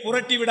உள்ளங்களை நீ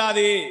புரட்டி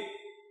விடாதே,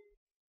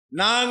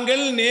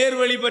 நாங்கள்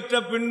நேர்வழி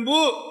பெற்ற பின்பு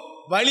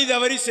வழி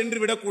தவறி சென்று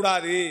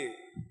விடக்கூடாது.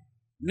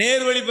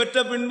 நேர்வழி பெற்ற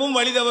பின்பும்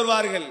வழி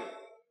தவறுவார்கள்,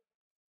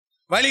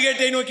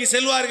 வழிகேட்டை நோக்கி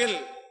செல்வார்கள்.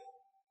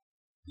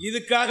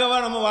 இதுக்காகவா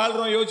நம்ம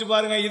வாழ்றோம்? யோசிச்சு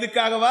பாருங்க.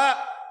 இதுக்காகவா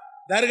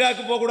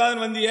தர்காக்கு போக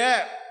கூடாதுன்னு வந்திய?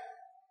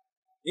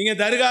 இங்க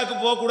தர்காக்கு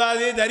போக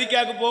கூடாது,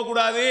 தரிக்காக்கு போக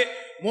கூடாது,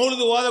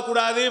 மௌலிது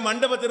ஓதக்கூடாது,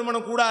 மண்டப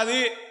திருமணம் கூடாது,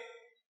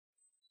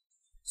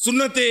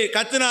 சுன்னத்து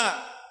கத்துனா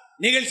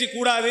நிகழ்ச்சி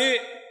கூடாது,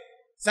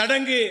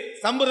 சடங்கு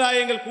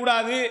சம்பிரதாயங்கள்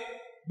கூடாது,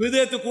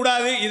 பிதஅத்து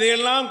கூடாது,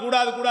 இதையெல்லாம்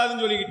கூடாது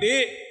கூடாதுன்னு சொல்லிக்கிட்டு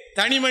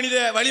தனி மனித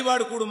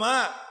வழிபாடு கூடுமா?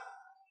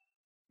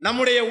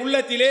 நம்முடைய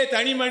உள்ளத்திலே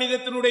தனி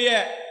மனிதத்தினுடைய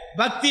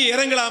பக்தி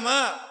இறங்கலாமா?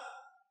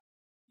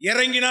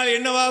 இறங்கினால்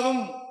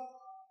என்னவாகும்?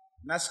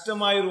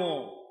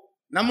 நஷ்டமாயிருவோம்.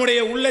 நம்முடைய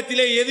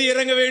உள்ளத்திலே எது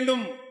இறங்க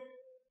வேண்டும்?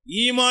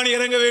 ஈமான்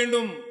இறங்க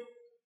வேண்டும்,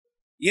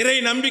 இறை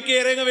நம்பிக்கை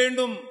இறங்க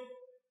வேண்டும்,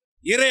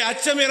 இறை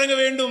அச்சம் இறங்க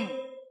வேண்டும்.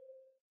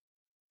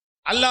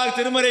 அல்லாஹ்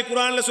திருமறை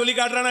குர்ஆன்ல சொல்லி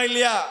காட்டுறானா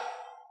இல்லையா?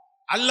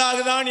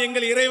 அல்லாஹ் தான்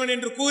எங்கள் இறைவன்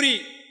என்று கூறி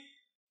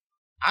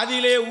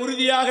அதிலே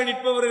உறுதியாக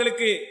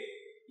நிற்பவர்களுக்கு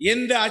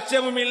எந்த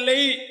அச்சமும் இல்லை,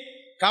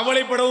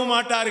 கவலைப்படவும்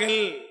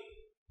மாட்டார்கள்.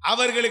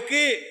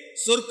 அவர்களுக்கு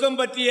சொர்க்கம்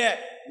பற்றிய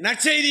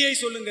நற்செய்தியை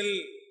சொல்லுங்கள்,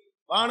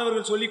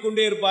 வானவர்கள் சொல்லிக்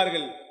கொண்டே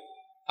இருப்பார்கள்.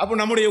 அப்போ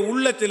நம்முடைய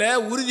உள்ளத்துல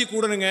உறுதி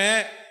கூடணுங்க.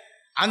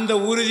 அந்த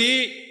உறுதி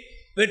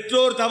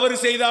பெற்றோர் தவறு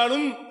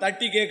செய்தாலும்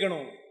தட்டி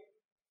கேட்கணும்,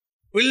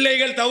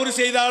 பிள்ளைகள் தவறு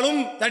செய்தாலும்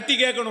தட்டி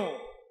கேட்கணும்,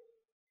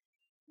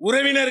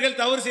 உறவினர்கள்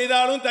தவறு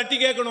செய்தாலும் தட்டி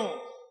கேட்கணும்,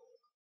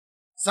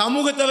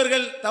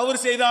 சமூகத்தவர்கள் தவறு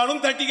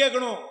செய்தாலும் தட்டி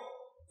கேட்கணும்,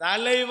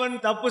 தலைவன்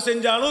தப்பு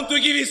செஞ்சாலும்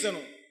தூக்கி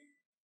வீசணும்.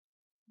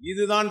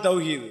 இதுதான்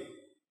தௌஹீது.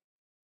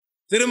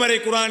 திருமறை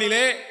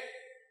குர்ஆனிலே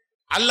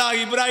அல்லாஹ்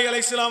இப்ராஹிம்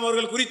அலைஹிஸ்ஸலாம்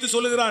அவர்கள் குறித்து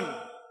சொல்லுகிறான்.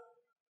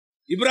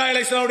 இப்ராஹிம்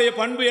அலைஹிஸ்ஸலாமுடைய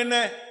பண்பு என்ன?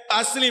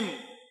 அஸ்லிம்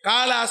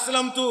கால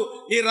அஸ்லம்து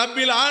லி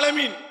ரப்பில்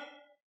ஆலமீன்.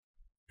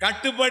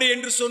 கட்டுப்படி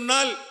என்று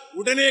சொன்னால்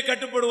உடனே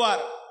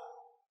கட்டுப்படுவார்.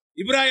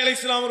 இப்ராஹிம்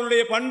அலைஹிஸ்ஸலாம்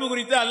அவர்களுடைய பண்பு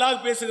குறித்து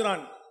அல்லாஹ்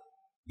பேசுகிறான்.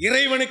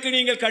 இறைவனுக்கு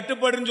நீங்கள்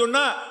கட்டுப்படுன்னு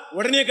சொன்னா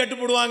உடனே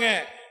கட்டுப்படுவாங்க.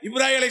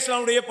 இப்ராஹிம்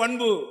அலைஹிஸ்ஸலாமுடைய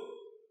பண்பு.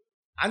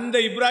 அந்த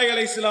இப்ராஹிம்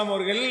அலைஹிஸ்ஸலாம்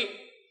அவர்கள்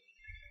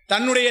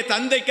தன்னுடைய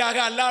தந்தைக்காக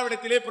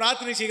அல்லாஹ்விடத்திலே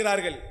பிரார்த்தனை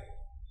செய்கிறார்கள்.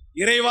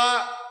 இறைவா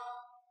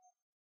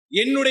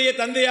என்னுடைய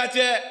தந்தையாச்ச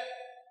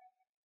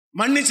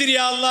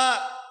மன்னிச்சிரியா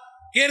அல்லாஹ்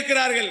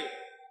கேட்கிறார்கள்.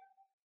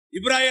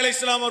 இப்ராஹிம்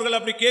அலைஹிஸ்ஸலாம் அவர்கள்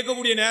அப்படி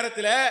கேட்கக்கூடிய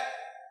நேரத்தில்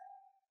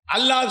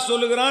அல்லாஹ்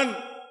சொல்லுகிறான்,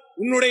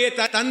 உன்னுடைய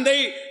தந்தை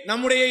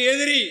நம்முடைய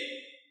எதிரி.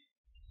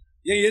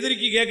 என்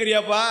எதிரிக்கு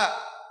கேட்கிறியாப்பா?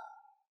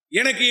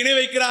 எனக்கு இணை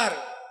வைக்கிறார்,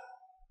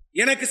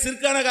 எனக்கு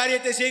சிற்கான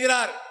காரியத்தை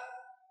செய்கிறார்,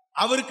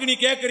 அவருக்கு நீ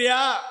கேட்கிறியா?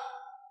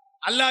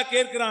 அல்லாஹ்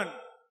கேட்கிறான்.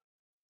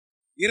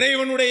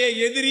 இறைவனுடைய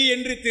எதிரி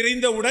என்று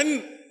தெரிந்தவுடன்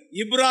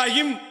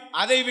இப்ராஹிம்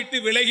அதை விட்டு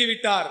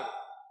விலகிவிட்டார்.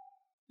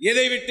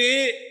 எதை விட்டு?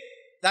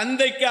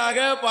 தந்தைக்காக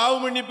பாவ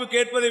மன்னிப்பு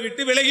கேட்பதை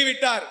விட்டு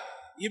விலகிவிட்டார்.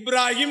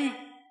 இப்ராஹிம்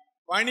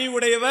பணி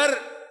உடையவர்,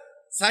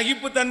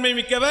 சகிப்புத்தன்மை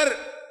மிக்கவர்,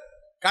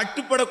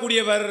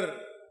 கட்டுப்படக்கூடியவர்.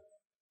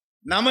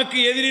 நமக்கு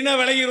எதிரினா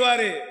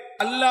விலகிடுவாரு.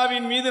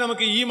 அல்லாவின் மீது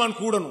நமக்கு ஈமான்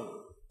கூடணும்.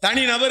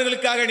 தனி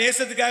நபர்களுக்காக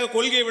நேசத்துக்காக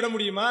கொள்கையை விட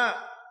முடியுமா?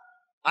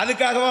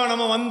 அதுக்காகவா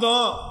நம்ம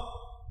வந்தோம்?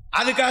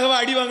 அதுக்காகவா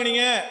அடி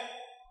வாங்கினீங்க?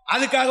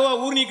 அதுக்காகவா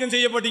ஊர் நீக்கம்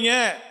செய்யப்பட்டீங்க?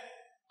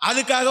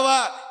 அதுக்காகவா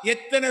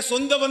எத்தனை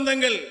சொந்த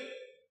பந்தங்கள்?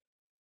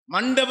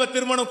 மண்டப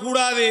திருமணம்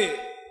கூடாது,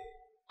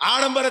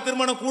 ஆடம்பர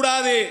திருமணம்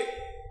கூடாது,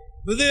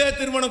 விதவ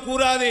திருமணம்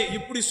கூடாது,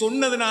 இப்படி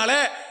சொன்னதுனால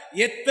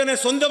எத்தனை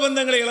சொந்த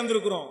பந்தங்களை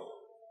இழந்திருக்கிறோம்.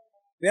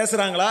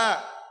 பேசுறாங்களா?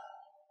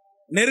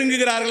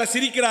 நெருங்குகிறார்களா?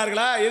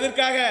 சிரிக்கிறார்களா?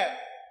 எதற்காக?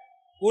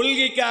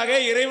 கொள்கைக்காக,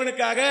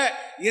 இறைவனுக்காக,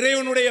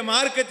 இறைவனுடைய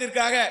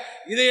மார்க்கத்திற்காக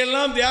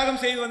இதையெல்லாம்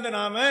தியாகம் செய்து வந்த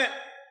நாம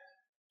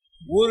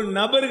ஒரு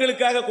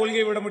நபர்களுக்காக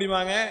கொள்கை விட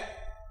முடியுமாங்க?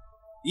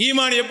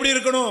 ஈமான் எப்படி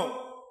இருக்கணும்?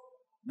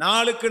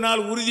 நாளுக்கு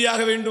நாள்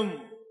உறுதியாக வேண்டும்,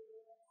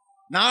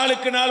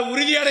 நாளுக்கு நாள்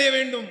உறுதி அடைய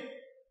வேண்டும்.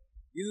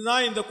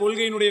 இதுதான் இந்த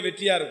கொள்கையினுடைய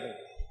வெற்றியா இருக்கும்.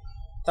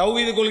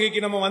 தௌஹீத்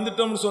கொள்கைக்கு நம்ம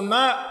வந்துட்டோம்னு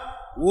சொன்னா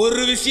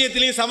ஒரு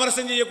விஷயத்திலையும்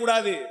சமரசம்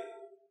செய்யக்கூடாது.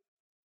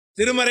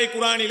 திருமறை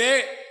குர்ஆனிலே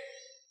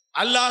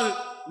அல்லாஹ்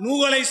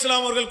நூஹ்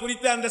அலைஹிஸ்ஸலாம் அவர்கள்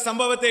குறித்த அந்த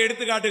சம்பவத்தை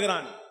எடுத்து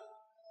காட்டுகிறான்.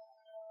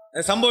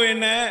 சம்பவம்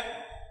என்ன?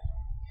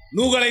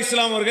 நூஹ்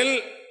அலைஹிஸ்ஸலாம் அவர்கள்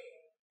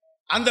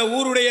அந்த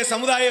ஊருடைய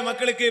சமுதாய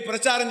மக்களுக்கு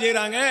பிரச்சாரம்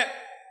செய்யறாங்க.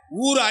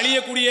 ஊர்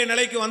அழியக்கூடிய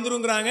நிலைக்கு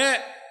வந்துருங்கிறாங்க.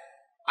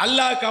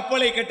 அல்லாஹ்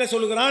கப்பலை கட்ட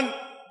சொல்லுகிறான்.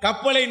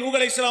 கப்பலை நூஹ்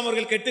அலைஹிஸ்ஸலாம்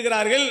அவர்கள்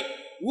கட்டுகிறார்கள்.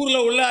 ஊர்ல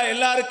உள்ள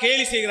எல்லாரும்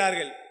கேலி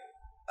செய்கிறார்கள்.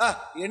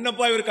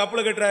 என்னப்பா இவர்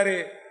கப்பலை கட்டுறாரு?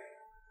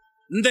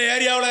 இந்த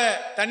ஏரியாவில்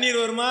தண்ணீர்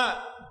வருமா?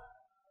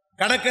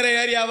 கடற்கரை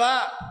ஏரியாவா?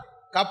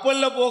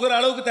 கப்பல்ல போகிற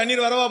அளவுக்கு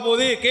தண்ணீர் வரவா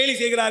போகுது? கேலி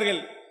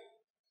செய்கிறார்கள்.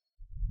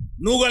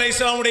 நூஹ்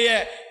அலைஹிஸ்ஸலாமுடைய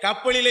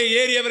கப்பலிலே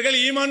ஏறியவர்கள்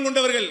ஈமான்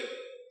கொண்டவர்கள்.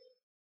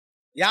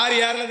 யார்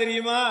யாரெல்லாம்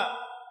தெரியுமா?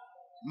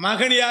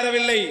 மகன்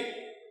யாரவில்லை.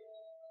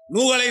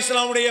 நூஹ்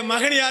அலைஹிஸ்ஸலாமுடைய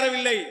மகன்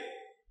யாரவில்லை.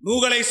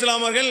 நூஹ்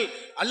அலைஹிஸ்ஸலாம் அவர்கள்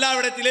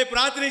அல்லாஹ்விடத்திலே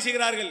பிரார்த்தனை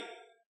செய்கிறார்கள்.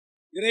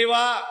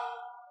 இறைவா,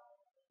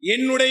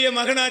 என்னுடைய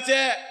மகனாச்ச,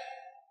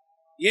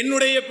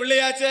 என்னுடைய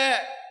பிள்ளையாச்ச,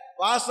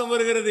 பாசம்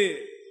வருகிறது,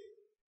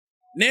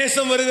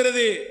 நேசம்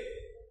வருகிறது,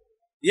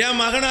 என்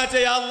மகனாச்ச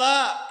யா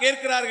அல்லாஹ்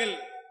கேட்கிறார்கள்.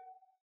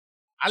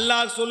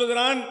 அல்லாஹ்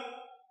சொல்லுகிறான்,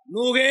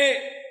 நூஹே,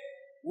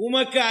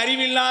 உமக்கு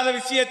அறிவில்லாத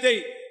விஷயத்தை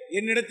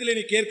என்னிடத்தில்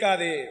நீ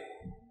கேட்காதே.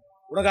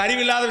 உனக்கு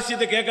அறிவில்லாத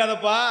விஷயத்தை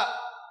கேட்காதப்பா.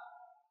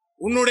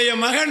 உன்னுடைய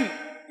மகன்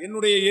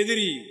என்னுடைய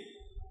எதிரி.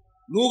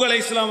 நூஹ்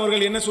அலைஹிஸ்ஸலாம்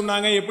அவர்கள் என்ன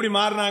சொன்னாங்க? எப்படி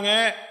மாறினாங்க?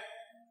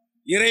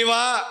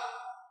 இறைவா,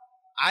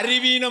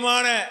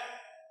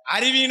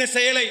 அறிவீன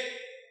செயலை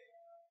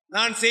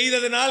நான்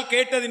செய்ததினால்,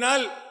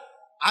 கேட்டதினால்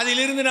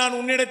அதிலிருந்து நான்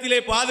உன்னிடத்திலே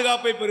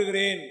பாதுகாப்பை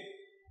பெறுகிறேன்.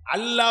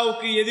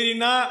 அல்லாஹ்வுக்கு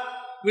எதிரினா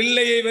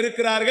பிள்ளையை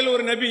வெறுக்கிறார்கள்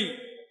ஒரு நபி.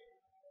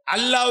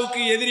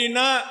 அல்லாஹ்வுக்கு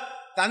எதிரினா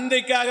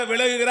தந்தைக்காக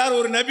விலகுகிறார்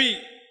ஒரு நபி.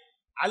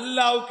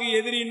 அல்லாஹ்வுக்கு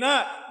எதிரினா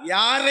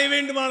யாரை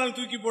வேண்டுமானால்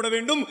தூக்கி போட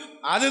வேண்டும்.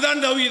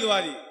 அதுதான்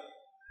தௌஹீத்வாதி.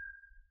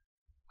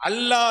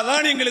 அல்லாஹ்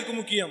தான் எங்களுக்கு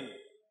முக்கியம்,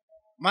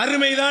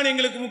 மறுமைதான்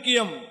எங்களுக்கு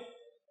முக்கியம்.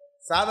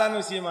 சாதாரண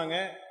விஷயமாங்க?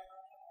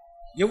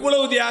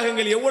 எவ்வளவு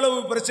தியாகங்கள், எவ்வளவு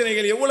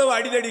பிரச்சனைகள், எவ்வளவு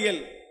அடிதடிகள்,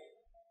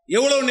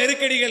 எவ்வளவு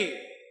நெருக்கடிகள்,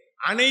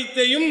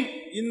 அனைத்தையும்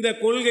இந்த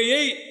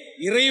கொள்கையை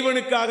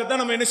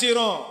இறைவனுக்காகத்தான் நம்ம என்ன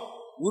செய்யறோம்?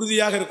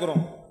 உறுதியாக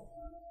இருக்கிறோம்.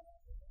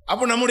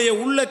 அப்ப நம்முடைய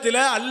உள்ளத்துல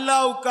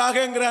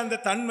அல்லாஹ்வுக்காகங்கிற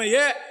அந்த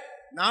தன்மையை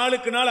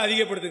நாளுக்கு நாள்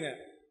அதிகப்படுத்துங்க.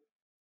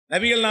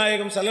 நபிகள்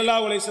நாயகம்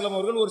ஸல்லல்லாஹு அலைஹி வஸல்லம்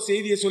அவர்கள் ஒரு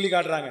செய்தியை சொல்லி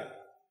காட்டுறாங்க.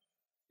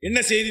 என்ன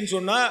செய்தின்னு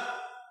சொன்னா,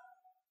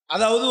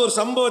 அதாவது ஒரு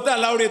சம்பவத்தை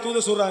அல்லாஹ்வுடைய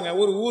தூதர் சொல்றாங்க.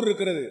 ஒரு ஊர்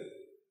இருக்கிறது.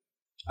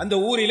 அந்த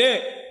ஊரிலே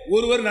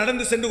ஒருவர்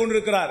நடந்து சென்று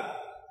கொண்டிருக்கிறார்.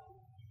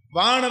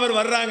 வானவர்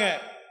வர்றாங்க.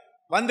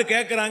 வந்து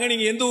கேட்கிறாங்க,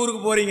 நீங்க எந்த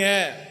ஊருக்கு போறீங்க?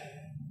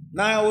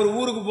 நான் ஒரு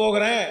ஊருக்கு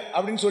போகிறேன்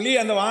அப்படின்னு சொல்லி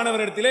அந்த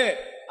வானவர் இடத்திலே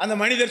அந்த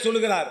மனிதர்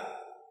சொல்லுகிறார்.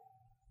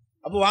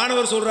 அப்போ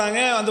வானவர் சொல்றாங்க,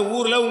 அந்த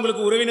ஊர்ல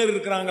உங்களுக்கு உறவினர்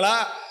இருக்கிறாங்களா?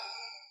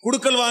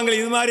 குடுக்கல் வாங்கல்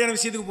இது மாதிரியான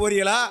விஷயத்துக்கு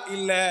போறீங்களா?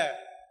 இல்ல.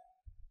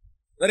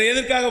 வேற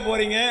எதற்காக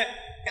போறீங்க?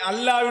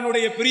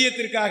 அல்லாஹ்வினுடைய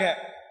பிரியத்திற்காக,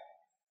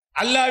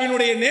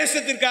 அல்லாஹ்வினுடைய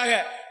நேசத்திற்காக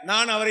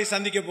நான் அவரை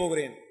சந்திக்க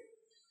போகிறேன்.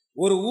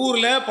 ஒரு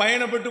ஊர்ல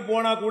பயணப்பட்டு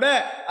போனா கூட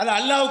அது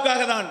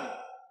அல்லாஹ்வுக்காக தான்,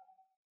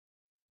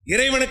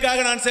 இறைவனுக்காக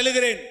நான்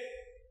செல்லுகிறேன்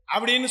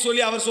அப்படின்னு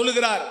சொல்லி அவர்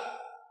சொல்லுகிறார்.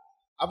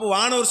 அப்போ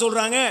வானவர்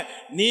சொல்றாங்க,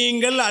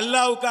 நீங்கள்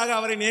அல்லாஹ்வுக்காக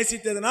அவரை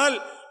நேசித்ததனால்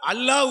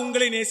அல்லாஹ்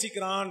உங்களை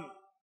நேசிக்கிறான்.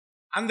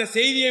 அந்த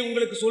செய்தியை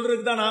உங்களுக்கு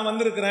சொல்றதுக்கு தான் நான்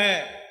வந்திருக்கிறேன்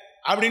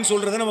அப்படின்னு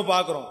சொல்றதை நம்ம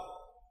பார்க்கிறோம்.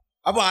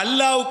 அப்போ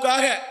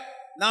அல்லாஹ்வுக்காக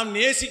நாம்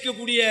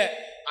நேசிக்கக்கூடிய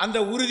அந்த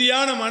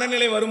உறுதியான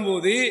மனநிலை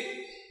வரும்போது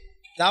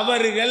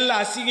தவறுகள்,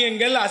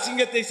 அசிங்கங்கள்,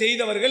 அசிங்கத்தை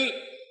செய்தவர்கள்,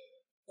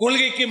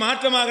 கொள்கைக்கு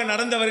மாற்றமாக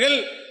நடந்தவர்கள்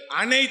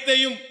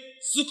அனைத்தையும்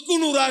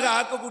சுக்குநூறாக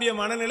ஆக்கக்கூடிய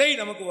மனநிலை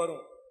நமக்கு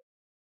வரும்.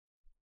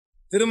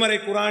 திருமறை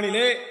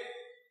குர்ஆனிலே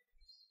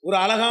ஒரு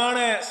அழகான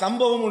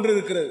சம்பவம் ஒன்று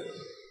இருக்கிறது.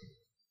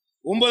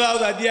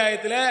 9வது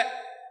அத்தியாயத்தில்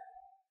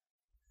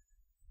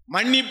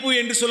மன்னிப்பு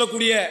என்று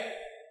சொல்லக்கூடிய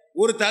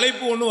ஒரு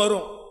தலைப்பு ஒன்று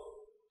வரும்.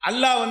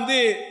 அல்லாஹ்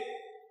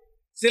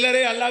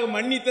சிலரை அல்லாஹ்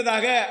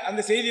மன்னித்ததாக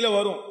அந்த செய்தியில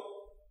வரும்.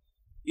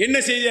 என்ன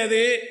செய்தி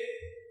அது?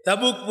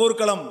 தபூக்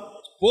போர்க்களம்.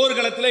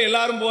 போர்க்களத்தில்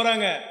எல்லாரும்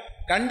போறாங்க.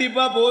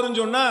 கண்டிப்பா போருன்னு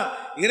சொன்னா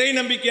இறை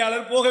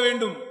நம்பிக்கையாளர் போக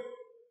வேண்டும்.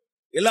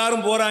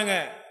 எல்லாரும் போறாங்க.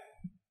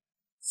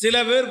 சில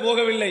பேர்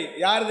போகவில்லை.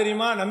 யார்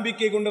தெரியுமா?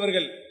 நம்பிக்கை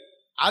கொண்டவர்கள்.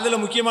 அதுல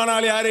முக்கியமான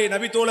ஆள் யாரு?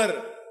 நபி தோழர்.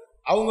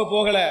 அவங்க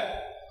போகல.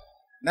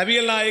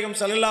 நபிகள் நாயகம்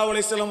ஸல்லல்லாஹு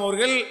அலைஹி வஸல்லம்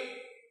அவர்கள்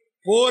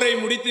போரை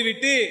முடித்து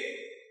விட்டு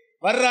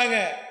வர்றாங்க.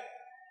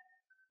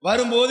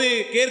 வரும்போது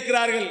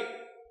கேட்கிறார்கள்.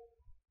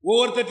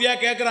 ஒவ்வொருத்தட்டியா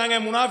கேட்கிறாங்க.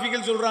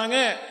 முனாஃபிகள் சொல்றாங்க,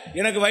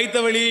 எனக்கு வைத்த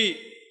வலி,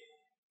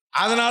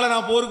 அதனால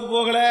நான் போருக்கு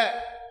போகல.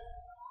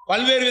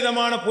 பல்வேறு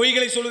விதமான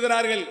பொய்களை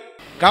சொல்கிறார்கள்.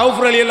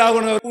 கௌஃபர் ரலியல்லாஹு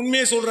அன்ஹு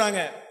உண்மையை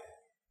சொல்றாங்க.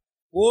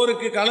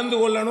 போருக்கு கலந்து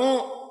கொள்ளணும்,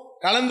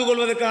 கலந்து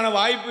கொள்வதற்கான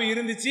வாய்ப்பு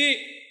இருந்துச்சு,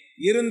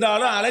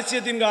 இருந்தாலும்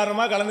அலட்சியத்தின்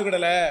காரணமா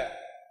கலந்துக்கிடல.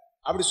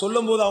 அப்படி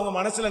சொல்லும் போது அவங்க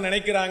மனசுல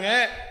நினைக்கிறாங்க,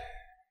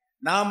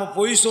 நாம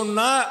பொய்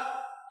சொன்னா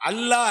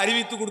அல்லாஹ்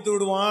அறிவித்து கொடுத்து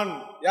விடுவான்.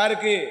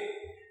 யாருக்கு?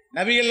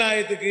 நபிகள்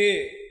நாயகத்துக்கு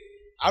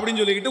அப்படின்னு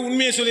சொல்லிக்கிட்டு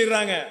உண்மையை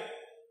சொல்லிடுறாங்க.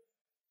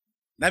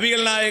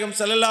 நபிகள் நாயகம்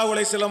ஸல்லல்லாஹு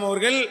அலைஹி வஸல்லம்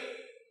அவர்கள்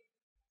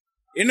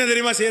என்ன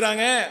தெரியுமா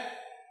செய்யறாங்க?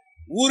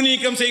 ஊர்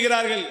நீக்கம்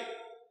செய்கிறார்கள்.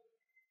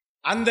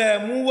 அந்த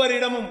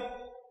மூவரிடமும்,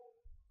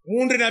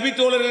 3 நபி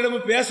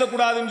தோழர்களிடமும்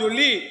பேசக்கூடாதுன்னு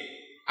சொல்லி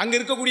அங்க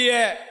இருக்கக்கூடிய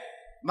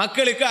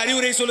மக்களுக்கு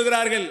அறிவுரை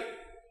சொல்லுகிறார்கள்.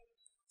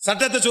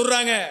 சட்டத்தை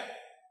சொல்றாங்க.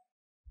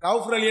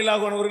 கௌஃபர்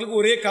ரலியல்லாஹு அன்ஹு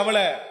அவர்களுக்கு ஒரே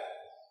கவலை,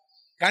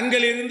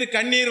 கண்களிலிருந்து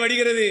கண்ணீர்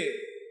வடிகிறது.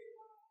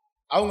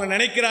 அவங்க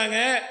நினைக்கிறாங்க,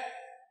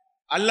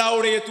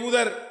 அல்லாஹ்வுடைய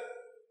தூதர்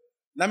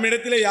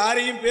நம்மிடத்தில்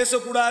யாரையும்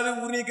பேசக்கூடாது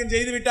ஊர் நீக்கம்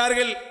செய்து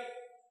விட்டார்கள்.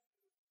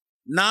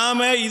 நாம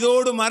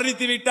இதோடு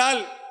மரணித்து விட்டால்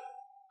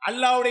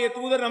அல்லாஹ்வுடைய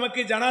தூதர்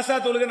நமக்கு ஜனாசா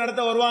தொழுகை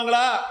நடத்த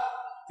வருவாங்களா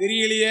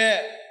தெரியலையே.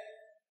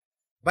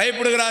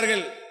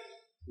 பயப்படுகிறார்கள்.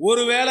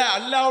 ஒருவேளை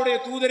அல்லாஹ்வுடைய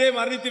தூதரே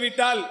மரணித்து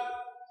விட்டால்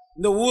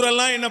இந்த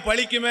ஊரெல்லாம் என்ன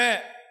பழிக்குமே,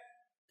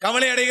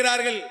 கவலை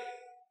அடைகிறார்கள்.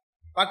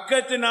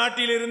 பக்கத்து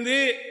நாட்டிலிருந்து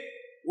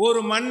ஒரு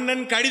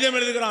மன்னன் கடிதம்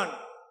எழுதுகிறான்,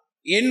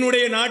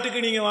 என்னுடைய நாட்டுக்கு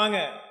நீங்க வாங்க,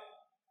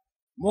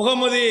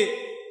 முகமது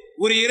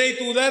ஒரு இறை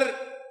தூதர்,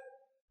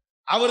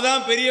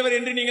 அவர்தான் பெரியவர்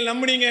என்று நீங்கள்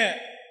நம்பினீங்க,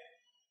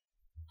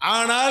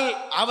 ஆனால்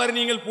அவர்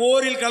நீங்கள்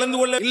போரில் கலந்து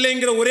கொள்ள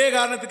இல்லைங்கிற ஒரே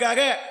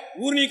காரணத்துக்காக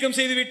ஊர் நீக்கம்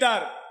செய்து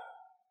விட்டார்.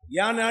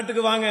 என்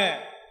நாட்டுக்கு வாங்க,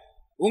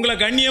 உங்களை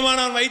கண்ணியமா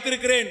நான்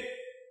வைத்திருக்கிறேன்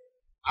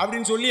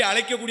அப்படின்னு சொல்லி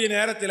அழைக்கக்கூடிய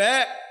நேரத்தில்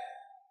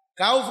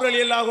கௌஃபர்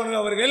ரலியல்லாஹு அன்ஹு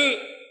அவர்கள்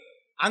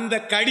அந்த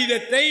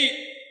கடிதத்தை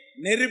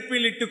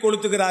நெருப்பில் இட்டு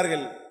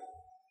கொளுத்துகிறார்கள்.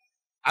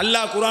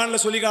 அல்லாஹ் குர்ஆன்ல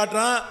சொல்லி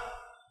காட்டுறான்,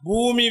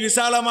 பூமி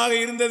விசாலமாக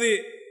இருந்தது,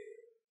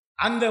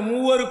 அந்த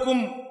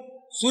மூவருக்கும்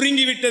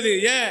சுருங்கி விட்டது.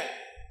 ஏன்?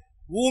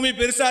 பூமி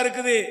பெருசா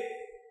இருக்குது,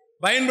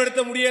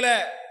 பயன்படுத்த முடியல,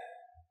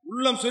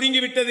 உள்ளம்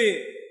சுருங்கி விட்டது.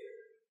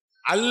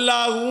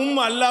 அல்லாஹ்வும்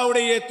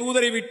அல்லாஹ்வுடைய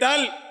தூதரை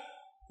விட்டால்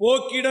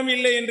போக்கிடம்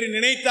இல்லை என்று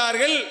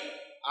நினைத்தார்கள்,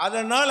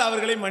 அதனால்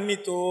அவர்களை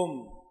மன்னித்தோம்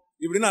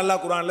இப்படின்னு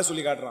அல்லாஹ் குர்ஆன்ல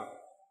சொல்லி காட்டுறான்.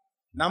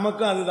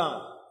 நமக்கும் அதுதான்.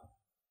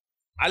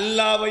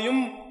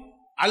 அல்லாஹ்வையும்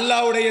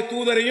அல்லாஹ்வுடைய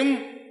தூதரையும்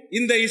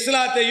இந்த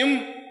இஸ்லாத்தையும்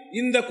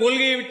இந்த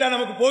கொள்கையை விட்டா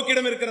நமக்கு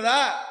போக்கிடம் இருக்கிறதா?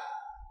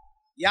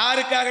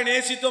 யாருக்காக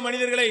நேசித்தோம்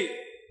மனிதர்களை?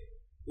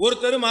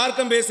 ஒருத்தர்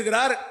மார்க்கம்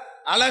பேசுகிறார்,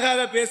 அழகாக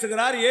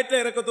பேசுகிறார், ஏற்ற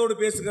இறக்கத்தோடு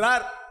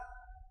பேசுகிறார்,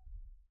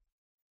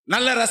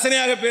 நல்ல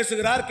ரசனையாக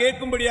பேசுகிறார்,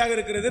 கேட்கும்படியாக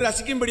இருக்கிறது,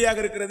 ரசிக்கும்படியாக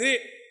இருக்கிறது,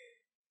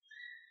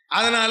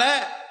 அதனால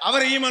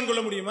அவரை ஈமான்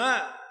கொள்ள முடியுமா?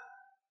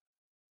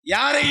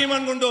 யாரை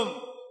ஈமான் கொண்டோம்?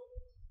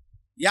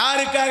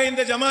 யாருக்காக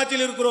இந்த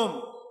ஜமாத்தில் இருக்கிறோம்?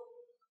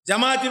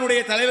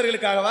 ஜமாத்தினுடைய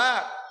தலைவர்களுக்காகவா?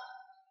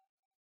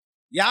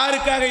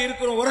 யாருக்காக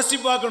இருக்கிறோம்? உரசி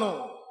பார்க்கணும்.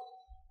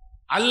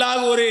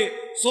 அல்லாஹ் ஒரு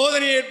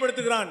சோதனையை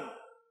ஏற்படுத்துகிறான்.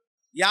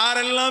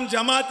 யாரெல்லாம்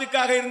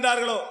ஜமாத்துக்காக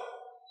இருந்தார்களோ,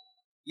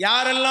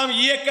 யாரெல்லாம்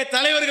இயக்க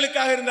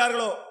தலைவர்களுக்காக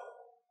இருந்தார்களோ,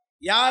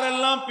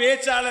 யாரெல்லாம்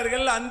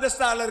பேச்சாளர்கள்,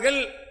 அந்தஸ்தாளர்கள்,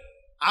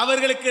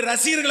 அவர்களுக்கு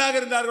ரசிகர்களாக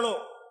இருந்தார்களோ,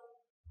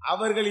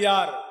 அவர்கள்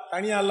யார்?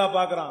 தனியா அல்லாஹ்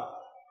பார்க்கிறான்.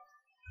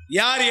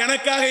 யார்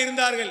எனக்காக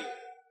இருந்தார்கள்,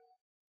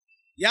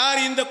 யார்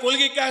இந்த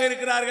கொள்கைக்காக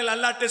இருக்கிறார்கள்,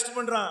 அல்லாஹ் டெஸ்ட்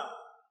பண்றான்.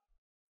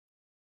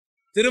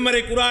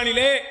 திருமறை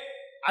குர்ஆனிலே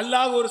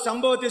அல்லாஹ் ஒரு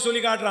சம்பவத்தை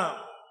சொல்லி காட்டுறான்.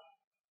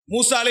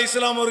 மூசா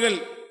அலைஹிஸ்ஸலாம் அவர்கள்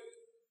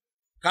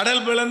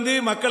கடல் பிளந்து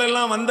மக்கள்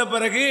எல்லாம் வந்த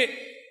பிறகு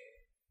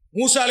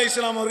மூசா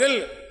அலைஹிஸ்ஸலாம் அவர்கள்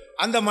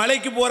அந்த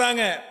மலைக்கு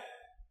போறாங்க.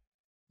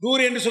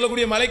 தூர் என்று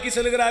சொல்லக்கூடிய மலைக்கு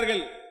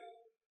செல்கிறார்கள்.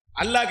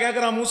 அல்லாஹ்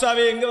கேட்கிறான்,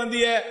 மூசாவே எங்க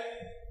வந்திய?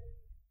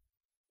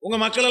 உங்க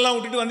மக்கள் எல்லாம்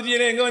விட்டுட்டு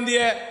வந்துட்டீங்களே, எங்க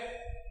வந்திய?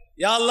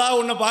 யா அல்லாஹ்,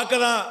 உன்னை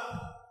பார்க்கதான்,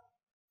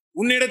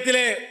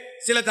 உன்னிடத்திலே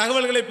சில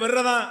தகவல்களை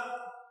பெறதான்.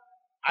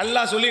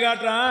 அல்லாஹ் சொல்லி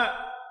காட்டுறான்,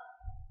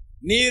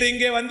 நீர்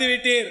இங்கே வந்து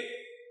விட்டீர்,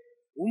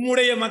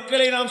 உம்முடைய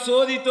மக்களை நாம்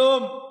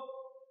சோதித்தோம்,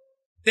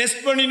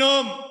 டெஸ்ட்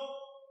பண்ணினோம்.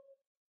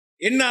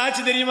 என்ன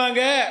ஆச்சு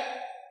தெரியுமாங்க?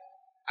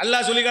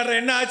 அல்லாஹ் சொல்லி காட்டுற,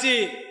 என்ன ஆச்சு?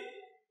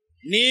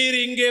 நீர்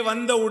இங்கே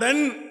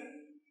வந்தவுடன்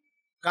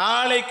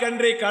காளை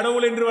கன்றை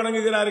கடவுள் என்று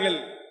வணங்குகிறார்கள்.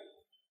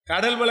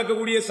 கடல்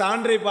வளர்க்கக்கூடிய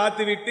சான்றை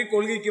பார்த்துவிட்டு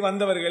கொள்கைக்கு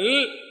வந்தவர்கள்,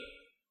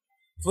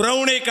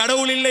 ஃபிரௌனை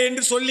கடவுள் இல்லை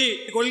என்று சொல்லி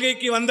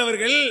கொள்கைக்கு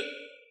வந்தவர்கள்,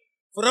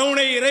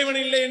 ஃபிரௌனை இறைவன்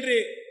இல்லை என்று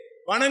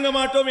வணங்க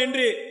மாட்டோம்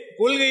என்று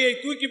கொள்கையை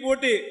தூக்கி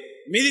போட்டு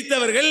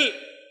மிதித்தவர்கள்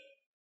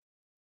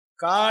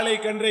காளை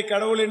கன்றை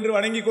கடவுள் என்று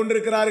வணங்கி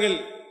கொண்டிருக்கிறார்கள்.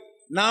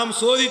 நாம்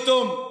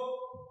சோதித்தோம்,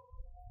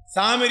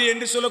 சாமரி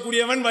என்று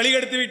சொல்லக்கூடியவன்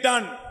வழிகெடுத்து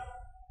விட்டான்.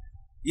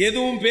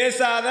 எதுவும்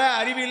பேசாத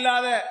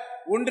அறிவில்லாத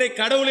ஒன்றை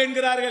கடவுள்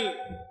என்கிறார்கள்.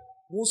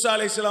 மூசா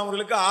அலைஹிஸ்ஸலாம்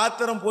அவர்களுக்கு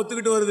ஆத்திரம்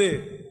பொத்துக்கிட்டு வருது.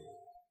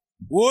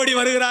 ஓடி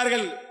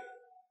வருகிறார்கள்,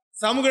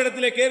 சமூக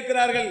இடத்திலே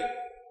கேட்கிறார்கள்,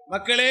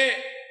 மக்களே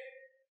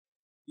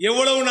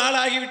எவ்வளவு நாள்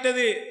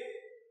ஆகிவிட்டது,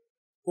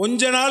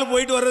 கொஞ்ச நாள்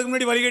போயிட்டு வர்றதுக்கு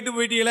முன்னாடி வழிகட்டு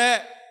போயிட்டீங்களே,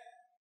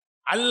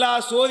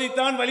 அல்லாஹ்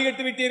சோதித்தான்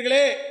வழிகட்டு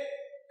விட்டீர்களே,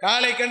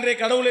 காளை கன்றை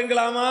கடவுள்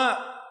என்கலாமா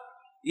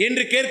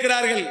என்று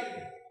கேட்கிறார்கள்.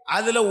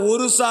 அதுல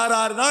ஒரு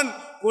சாரார் தான்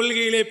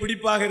கொள்கையிலே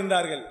பிடிப்பாக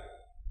இருந்தார்கள்.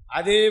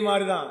 அதே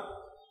மாதிரிதான்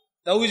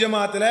தௌஹீத்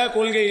ஜமாத்துல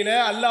கொள்கையில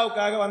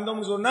அல்லாஹ்வுக்காக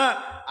வந்தோம்னு சொன்னா,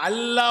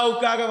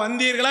 அல்லாஹ்வுக்காக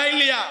வந்தீர்களா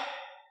இல்லையா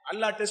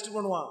அல்லாஹ் டெஸ்ட்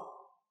பண்ணுவான்.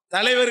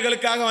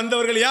 தலைவர்களுக்காக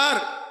வந்தவர்கள்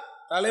யார்,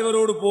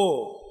 தலைவரோடு போ.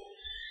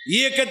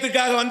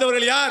 இயக்கத்துக்காக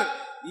வந்தவர்கள் யார்,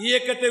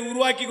 இயக்கத்தை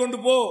உருவாக்கி கொண்டு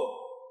போ.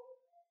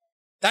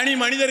 தனி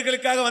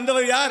மனிதர்களுக்காக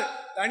வந்தவர் யார்,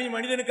 தனி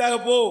மனிதனுக்காக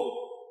போ.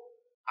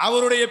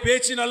 அவருடைய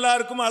பேச்சு நல்லா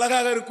இருக்கும்,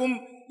 அழகாக இருக்கும்,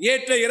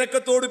 ஏற்ற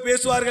இரக்கத்தோடு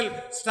பேசுவார்கள்.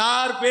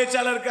 ஸ்டார்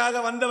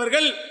பேச்சாளருக்காக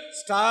வந்தவர்கள்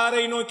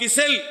ஸ்டாரை நோக்கி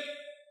செல்.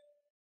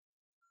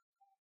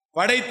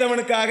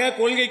 படைத்தவனுக்காக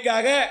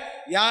கொள்கைக்காக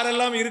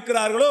யாரெல்லாம்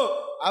இருக்கிறார்களோ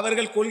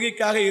அவர்கள்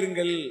கொள்கைக்காக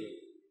இருங்கள்.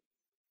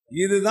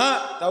 இதுதான்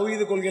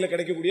தௌஹீத் கொள்கையில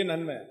கிடைக்கக்கூடிய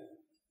நன்மை.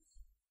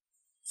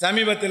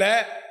 சமீபத்தில்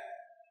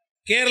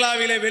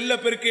கேரளாவிலே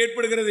வெள்ளப்பெருக்கு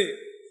ஏற்படுகிறது.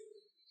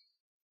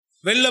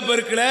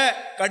 வெள்ளப்பெருக்குல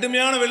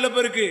கடுமையான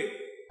வெள்ளப்பெருக்கு.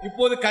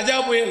 இப்போது கஜா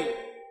புயல்,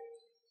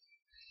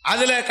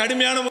 அதுல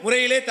கடுமையான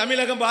முறையிலே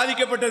தமிழகம்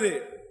பாதிக்கப்பட்டது.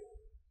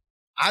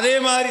 அதே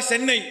மாதிரி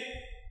சென்னை,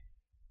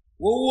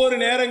 ஒவ்வொரு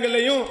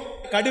நேரங்களிலையும்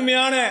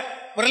கடுமையான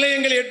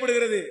பிரளயங்கள்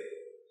ஏற்படுகிறது,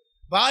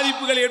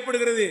 பாதிப்புகள்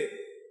ஏற்படுகிறது.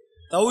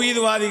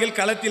 தௌஹீத்வாதிகள்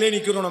களத்திலே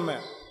நிற்கிறோம், நம்ம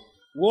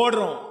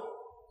ஓடுறோம்.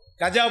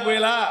 கஜா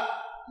புயலா,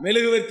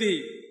 மெழுகுவர்த்தி,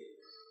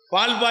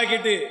 பால்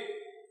பாக்கெட்டு,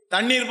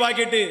 தண்ணீர்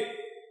பாக்கெட்டு,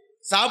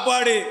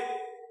 சாப்பாடு,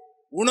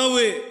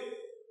 உணவு,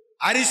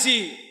 அரிசி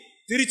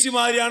திருச்சி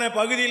மாதிரியான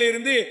பகுதியில்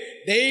இருந்து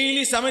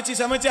டெய்லி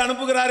சமைச்சு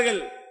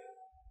அனுப்புகிறார்கள்.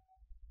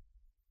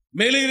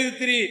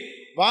 மெழுகுவர்த்தி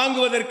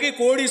வாங்குவதற்கு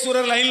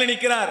கோடீஸ்வரர் லைன்ல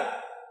நிற்கிறார்.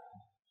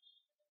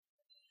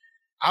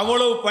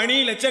 அவ்வளவு பணி,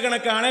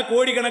 லட்சக்கணக்கான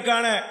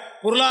கோடிக்கணக்கான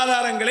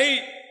பொருளாதாரங்களை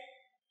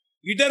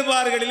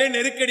இடர்பாடுகளிலே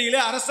நெருக்கடியிலே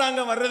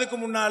அரசாங்கம் வர்றதுக்கு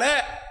முன்னால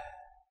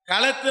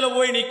களத்துல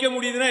போய் நிக்க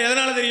முடியுதுன்னா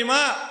எதனால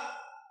தெரியுமா?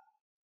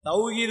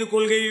 தௌஹீத்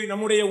கொள்கை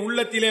நம்முடைய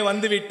உள்ளத்திலே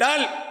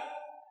வந்துவிட்டால்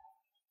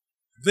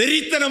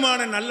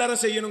வெறித்தனமான நல்லற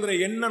செய்யணுங்கிற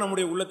எண்ணம்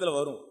நம்முடைய உள்ளத்துல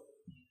வரும்.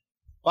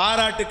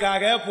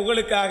 பாராட்டுக்காக,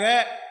 புகழுக்காக,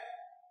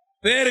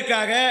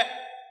 பேருக்காக,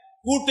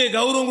 கூட்டு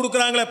கௌரவம்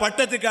கொடுக்கறாங்களே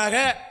பட்டத்துக்காக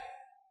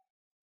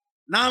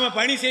நாம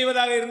பணி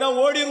செய்வதாக இருந்தா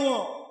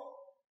ஓடிடுவோம்.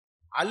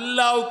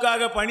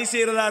 அல்லாஹ்வுக்காக பணி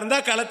செய்யறதா இருந்தா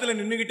களத்துல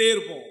நின்னுகிட்டே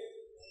இருப்போம்.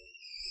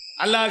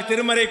 அல்லாஹ்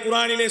திருமறை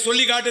குர்ஆனிலே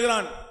சொல்லி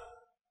காட்டுகிறான்,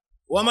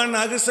 ஒமன்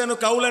அஹ்ஸனு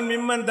கௌலன்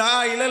மிம்மன் தா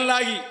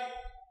இலல்லாஹி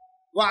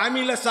வ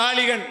அமில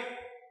சாலிகன்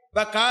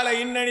வ கால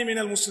இன்னனி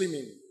மினல்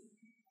முஸ்லிமீன்.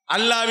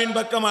 அல்லாஹ்வின்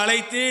பக்கம்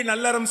அழைத்து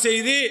நல்லறம்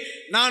செய்து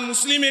நான்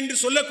முஸ்லிம் என்று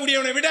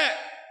சொல்லக்கூடியவனை விட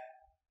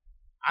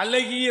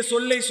அழகிய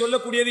சொல்லை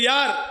சொல்லக்கூடியது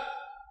யார்?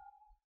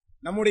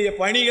 நம்முடைய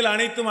பணிகள்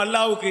அனைத்தும்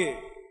அல்லாஹ்வுக்கு.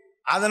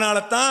 அதனால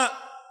தான்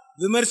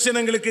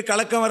விமர்சனங்களுக்கு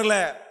கலக்கம் வரல,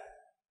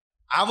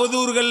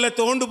 அவதூறுகள்ல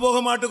தோண்டு போக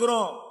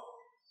மாட்டுகிறோம்,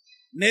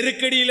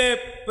 நெருக்கடியில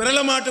பிறல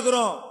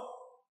மாட்டுகிறோம்,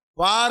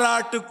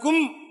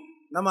 பாராட்டுக்கும்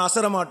நம்ம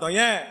அசர மாட்டோம்.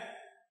 ஏன்?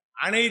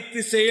 அனைத்து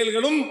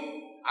செயல்களும்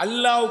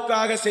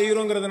அல்லாஹ்வுக்காக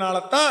செய்கிறோங்கிறதுனால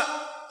தான்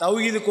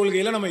தௌஹீத்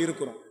கொள்கையில நம்ம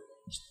இருக்கிறோம்.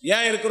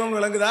 ஏன் இருக்கிறோம்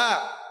விளங்குதா?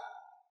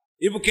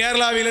 இப்ப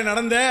கேரளாவில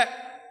நடந்த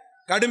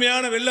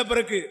கடுமையான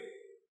வெள்ளப்பெருக்கு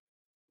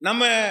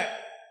நம்ம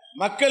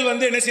மக்கள்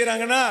என்ன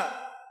செய்யறாங்கன்னா,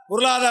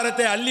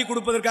 பொருளாதாரத்தை அள்ளி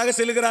கொடுப்பதற்காக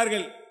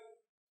செல்கிறார்கள்,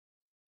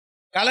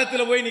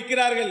 களத்தில் போய்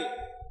நிற்கிறார்கள்,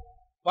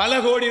 பல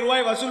கோடி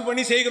ரூபாய் வசூல்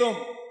பண்ணி செய்கிறோம்.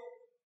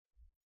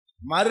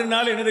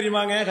 மறுநாள் என்ன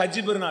தெரியுமாங்க?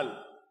 ஹஜ்ஜி பெருநாள்.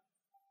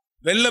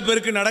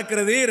 வெள்ளப்பெருக்கு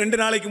நடக்கிறது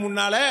 2 நாளைக்கு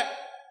முன்னால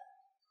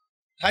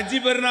ஹஜ்ஜி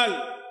பெருநாள்.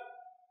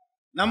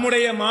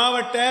 நம்முடைய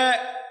மாவட்ட,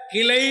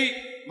 கிளை,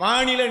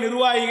 மாநில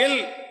நிர்வாகிகள்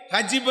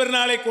ஹஜ்ஜி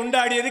பெருநாளை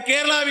கொண்டாடியது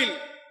கேரளாவில்.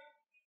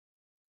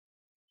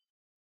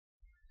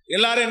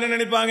 எல்லாரும் என்ன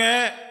நினைப்பாங்க?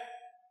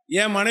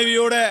 என்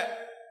மனைவியோட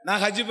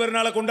நான் ஹஜ்ஜி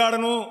பெருநாளை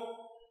கொண்டாடணும்,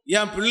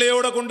 என்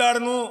பிள்ளையோட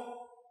கொண்டாடணும்,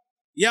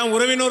 என்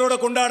உறவினரோட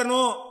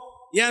கொண்டாடணும்,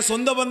 என்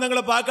சொந்த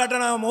பந்தங்களை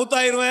பார்க்காட்ட நான்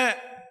மௌத்தாயிருவேன்,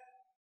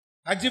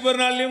 ஹஜ்ஜி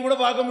பெருநாளையும் கூட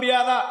பார்க்க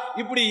முடியாதா?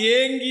 இப்படி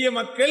ஏங்கிய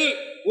மக்கள்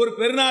ஒரு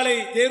பெருநாளை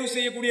தேர்வு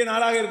செய்யக்கூடிய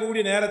நாளாக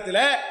இருக்கக்கூடிய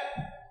நேரத்தில்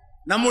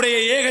நம்முடைய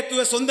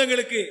ஏகத்துவ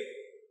சொந்தங்களுக்கு,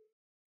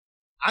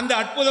 அந்த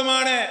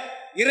அற்புதமான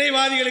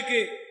இறைவாதிகளுக்கு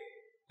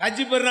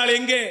ஹஜ்ஜி பெருநாள்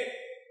எங்கே?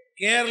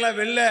 கேரள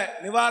வெள்ள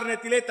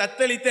நிவாரணத்திலே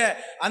தத்தளித்த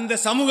அந்த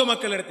சமூக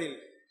மக்களிடத்தில்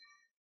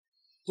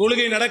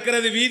தொழுகை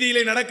நடக்கிறது,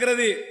 வீதியிலே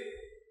நடக்கிறது.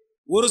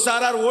 ஒரு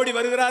சாரார் ஓடி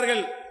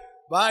வருகிறார்கள்,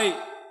 பாய்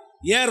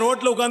ஏன்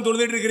ரோட்ல உட்கார்ந்து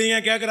தொழுதுட்டு இருக்கிறீங்க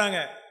கேட்கிறாங்க.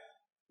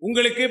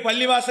 உங்களுக்கு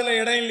பள்ளிவாசல்ல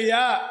இடம்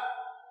இல்லையா?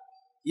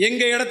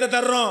 எங்க இடத்தை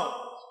தர்றோம்,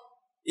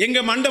 எங்க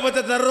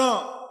மண்டபத்தை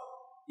தர்றோம்,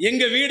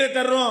 எங்க வீடை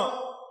தர்றோம்.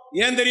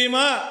 ஏன்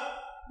தெரியுமா?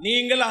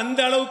 நீங்கள் அந்த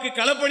அளவுக்கு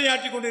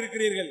களப்பணியாற்றி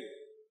கொண்டிருக்கிறீர்கள்.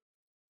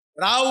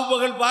 ராவு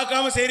பகல்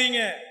பார்க்காம செய்றீங்க,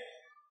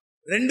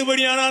 2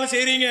 மணி ஆனாலும்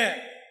செய்றீங்க.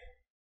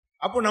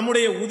 அப்போ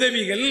நம்முடைய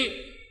உதவிகள்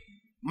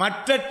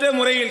மற்றற்ற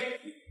முறையில்,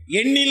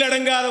 எண்ணில்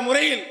அடங்காத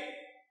முறையில்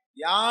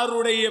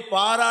யாருடைய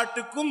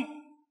பாராட்டுக்கும்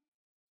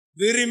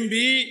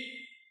விரும்பி,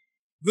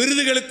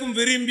 விருதுகளுக்கும்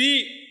விரும்பி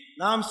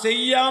நாம்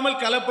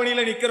செய்யாமல்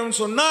களப்பணியில நிக்கிறோம்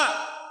சொன்னா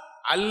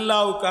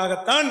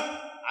அல்லாவுக்காகத்தான்.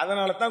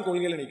 அதனால தான்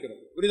கொள்கையில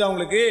நிக்கிறோம். புரியுதா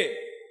உங்களுக்கு?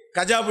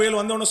 கஜா புயல்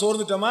வந்தோன்னு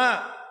சோர்ந்துட்டோமா?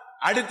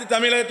 அடுத்து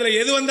தமிழகத்தில்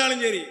எது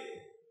வந்தாலும் சரி,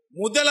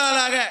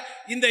 முதலாளாக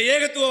இந்த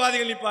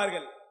ஏகத்துவவாதிகள்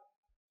நிற்பார்கள்,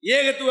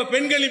 ஏகத்துவ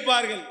பெண்கள்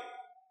நிற்பார்கள்,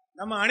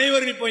 நம்ம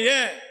அனைவரும் நிற்போம்.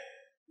 ஏன்?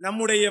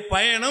 நம்முடைய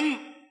பயணம்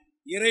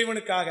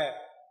இறைவனுக்காக.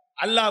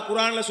 அல்லாஹ்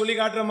குர்ஆன்ல சொல்லி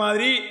காட்டுற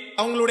மாதிரி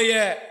அவங்களுடைய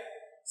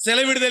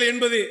செலவிடுதல்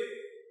என்பது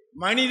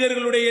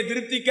மனிதர்களுடைய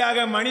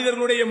திருப்திக்காக,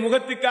 மனிதர்களுடைய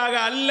முகத்துக்காக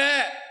அல்ல,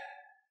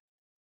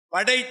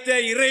 படைத்த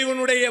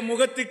இறைவனுடைய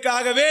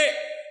முகத்துக்காகவே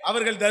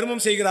அவர்கள்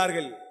தர்மம்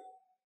செய்கிறார்கள்,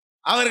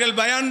 அவர்கள்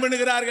பயான்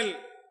பண்ணுகிறார்கள்.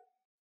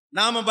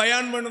 நாம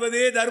பயான்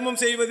பண்ணுவது, தர்மம்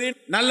செய்வது,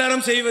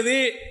 நல்லறம் செய்வது,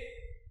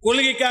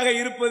 கொள்கைக்காக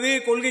இருப்பது,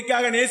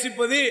 கொள்கைக்காக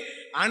நேசிப்பது,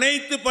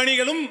 அனைத்து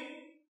பணிகளும்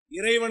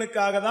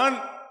இறைவனுக்காக தான்.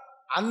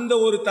 அந்த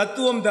ஒரு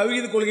தத்துவம்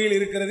தவ்ஹீத் கொள்கையில்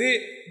இருக்கிறது.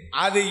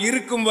 அது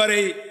இருக்கும்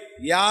வரை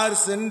யார்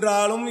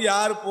சென்றாலும்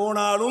யார்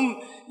போனாலும்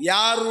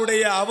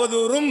யாருடைய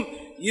அவதூறும்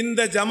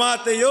இந்த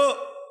ஜமாத்தையோ,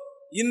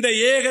 இந்த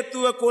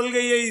ஏகத்துவ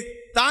கொள்கையை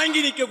தாங்கி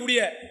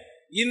நிற்கக்கூடிய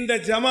இந்த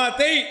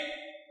ஜமாத்தை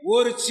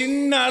ஒரு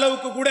சின்ன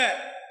அளவுக்கு கூட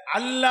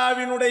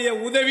அல்லாஹ்வினுடைய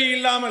உதவி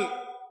இல்லாமல்,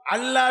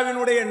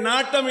 அல்லாஹ்வினுடைய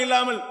நாட்டம்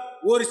இல்லாமல்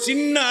ஒரு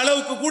சின்ன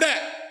அளவுக்கு கூட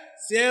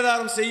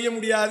சேதாரம் செய்ய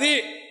முடியாது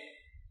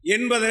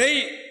என்பதை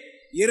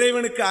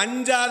இறைவனுக்கு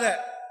அஞ்சாத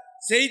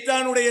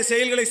சைத்தானுடைய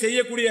செயல்களை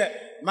செய்யக்கூடிய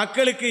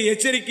மக்களுக்கு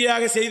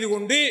எச்சரிக்கையாக செய்து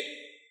கொண்டு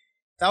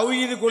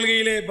தவ்ஹீத்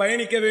கொள்கையிலே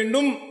பயணிக்க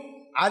வேண்டும்.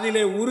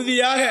 அதிலே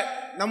உறுதியாக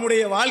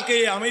நம்முடைய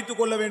வாழ்க்கையை அமைத்துக்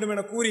கொள்ள வேண்டும்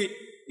என கூறி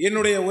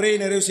என்னுடைய உரையை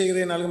நிறைவு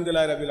செய்கிறேன்.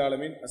 அல்ஹம்துலில்லாஹி ரப்பில்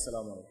ஆலமீன்.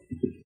 அஸ்ஸலாமு அலைக்கும்.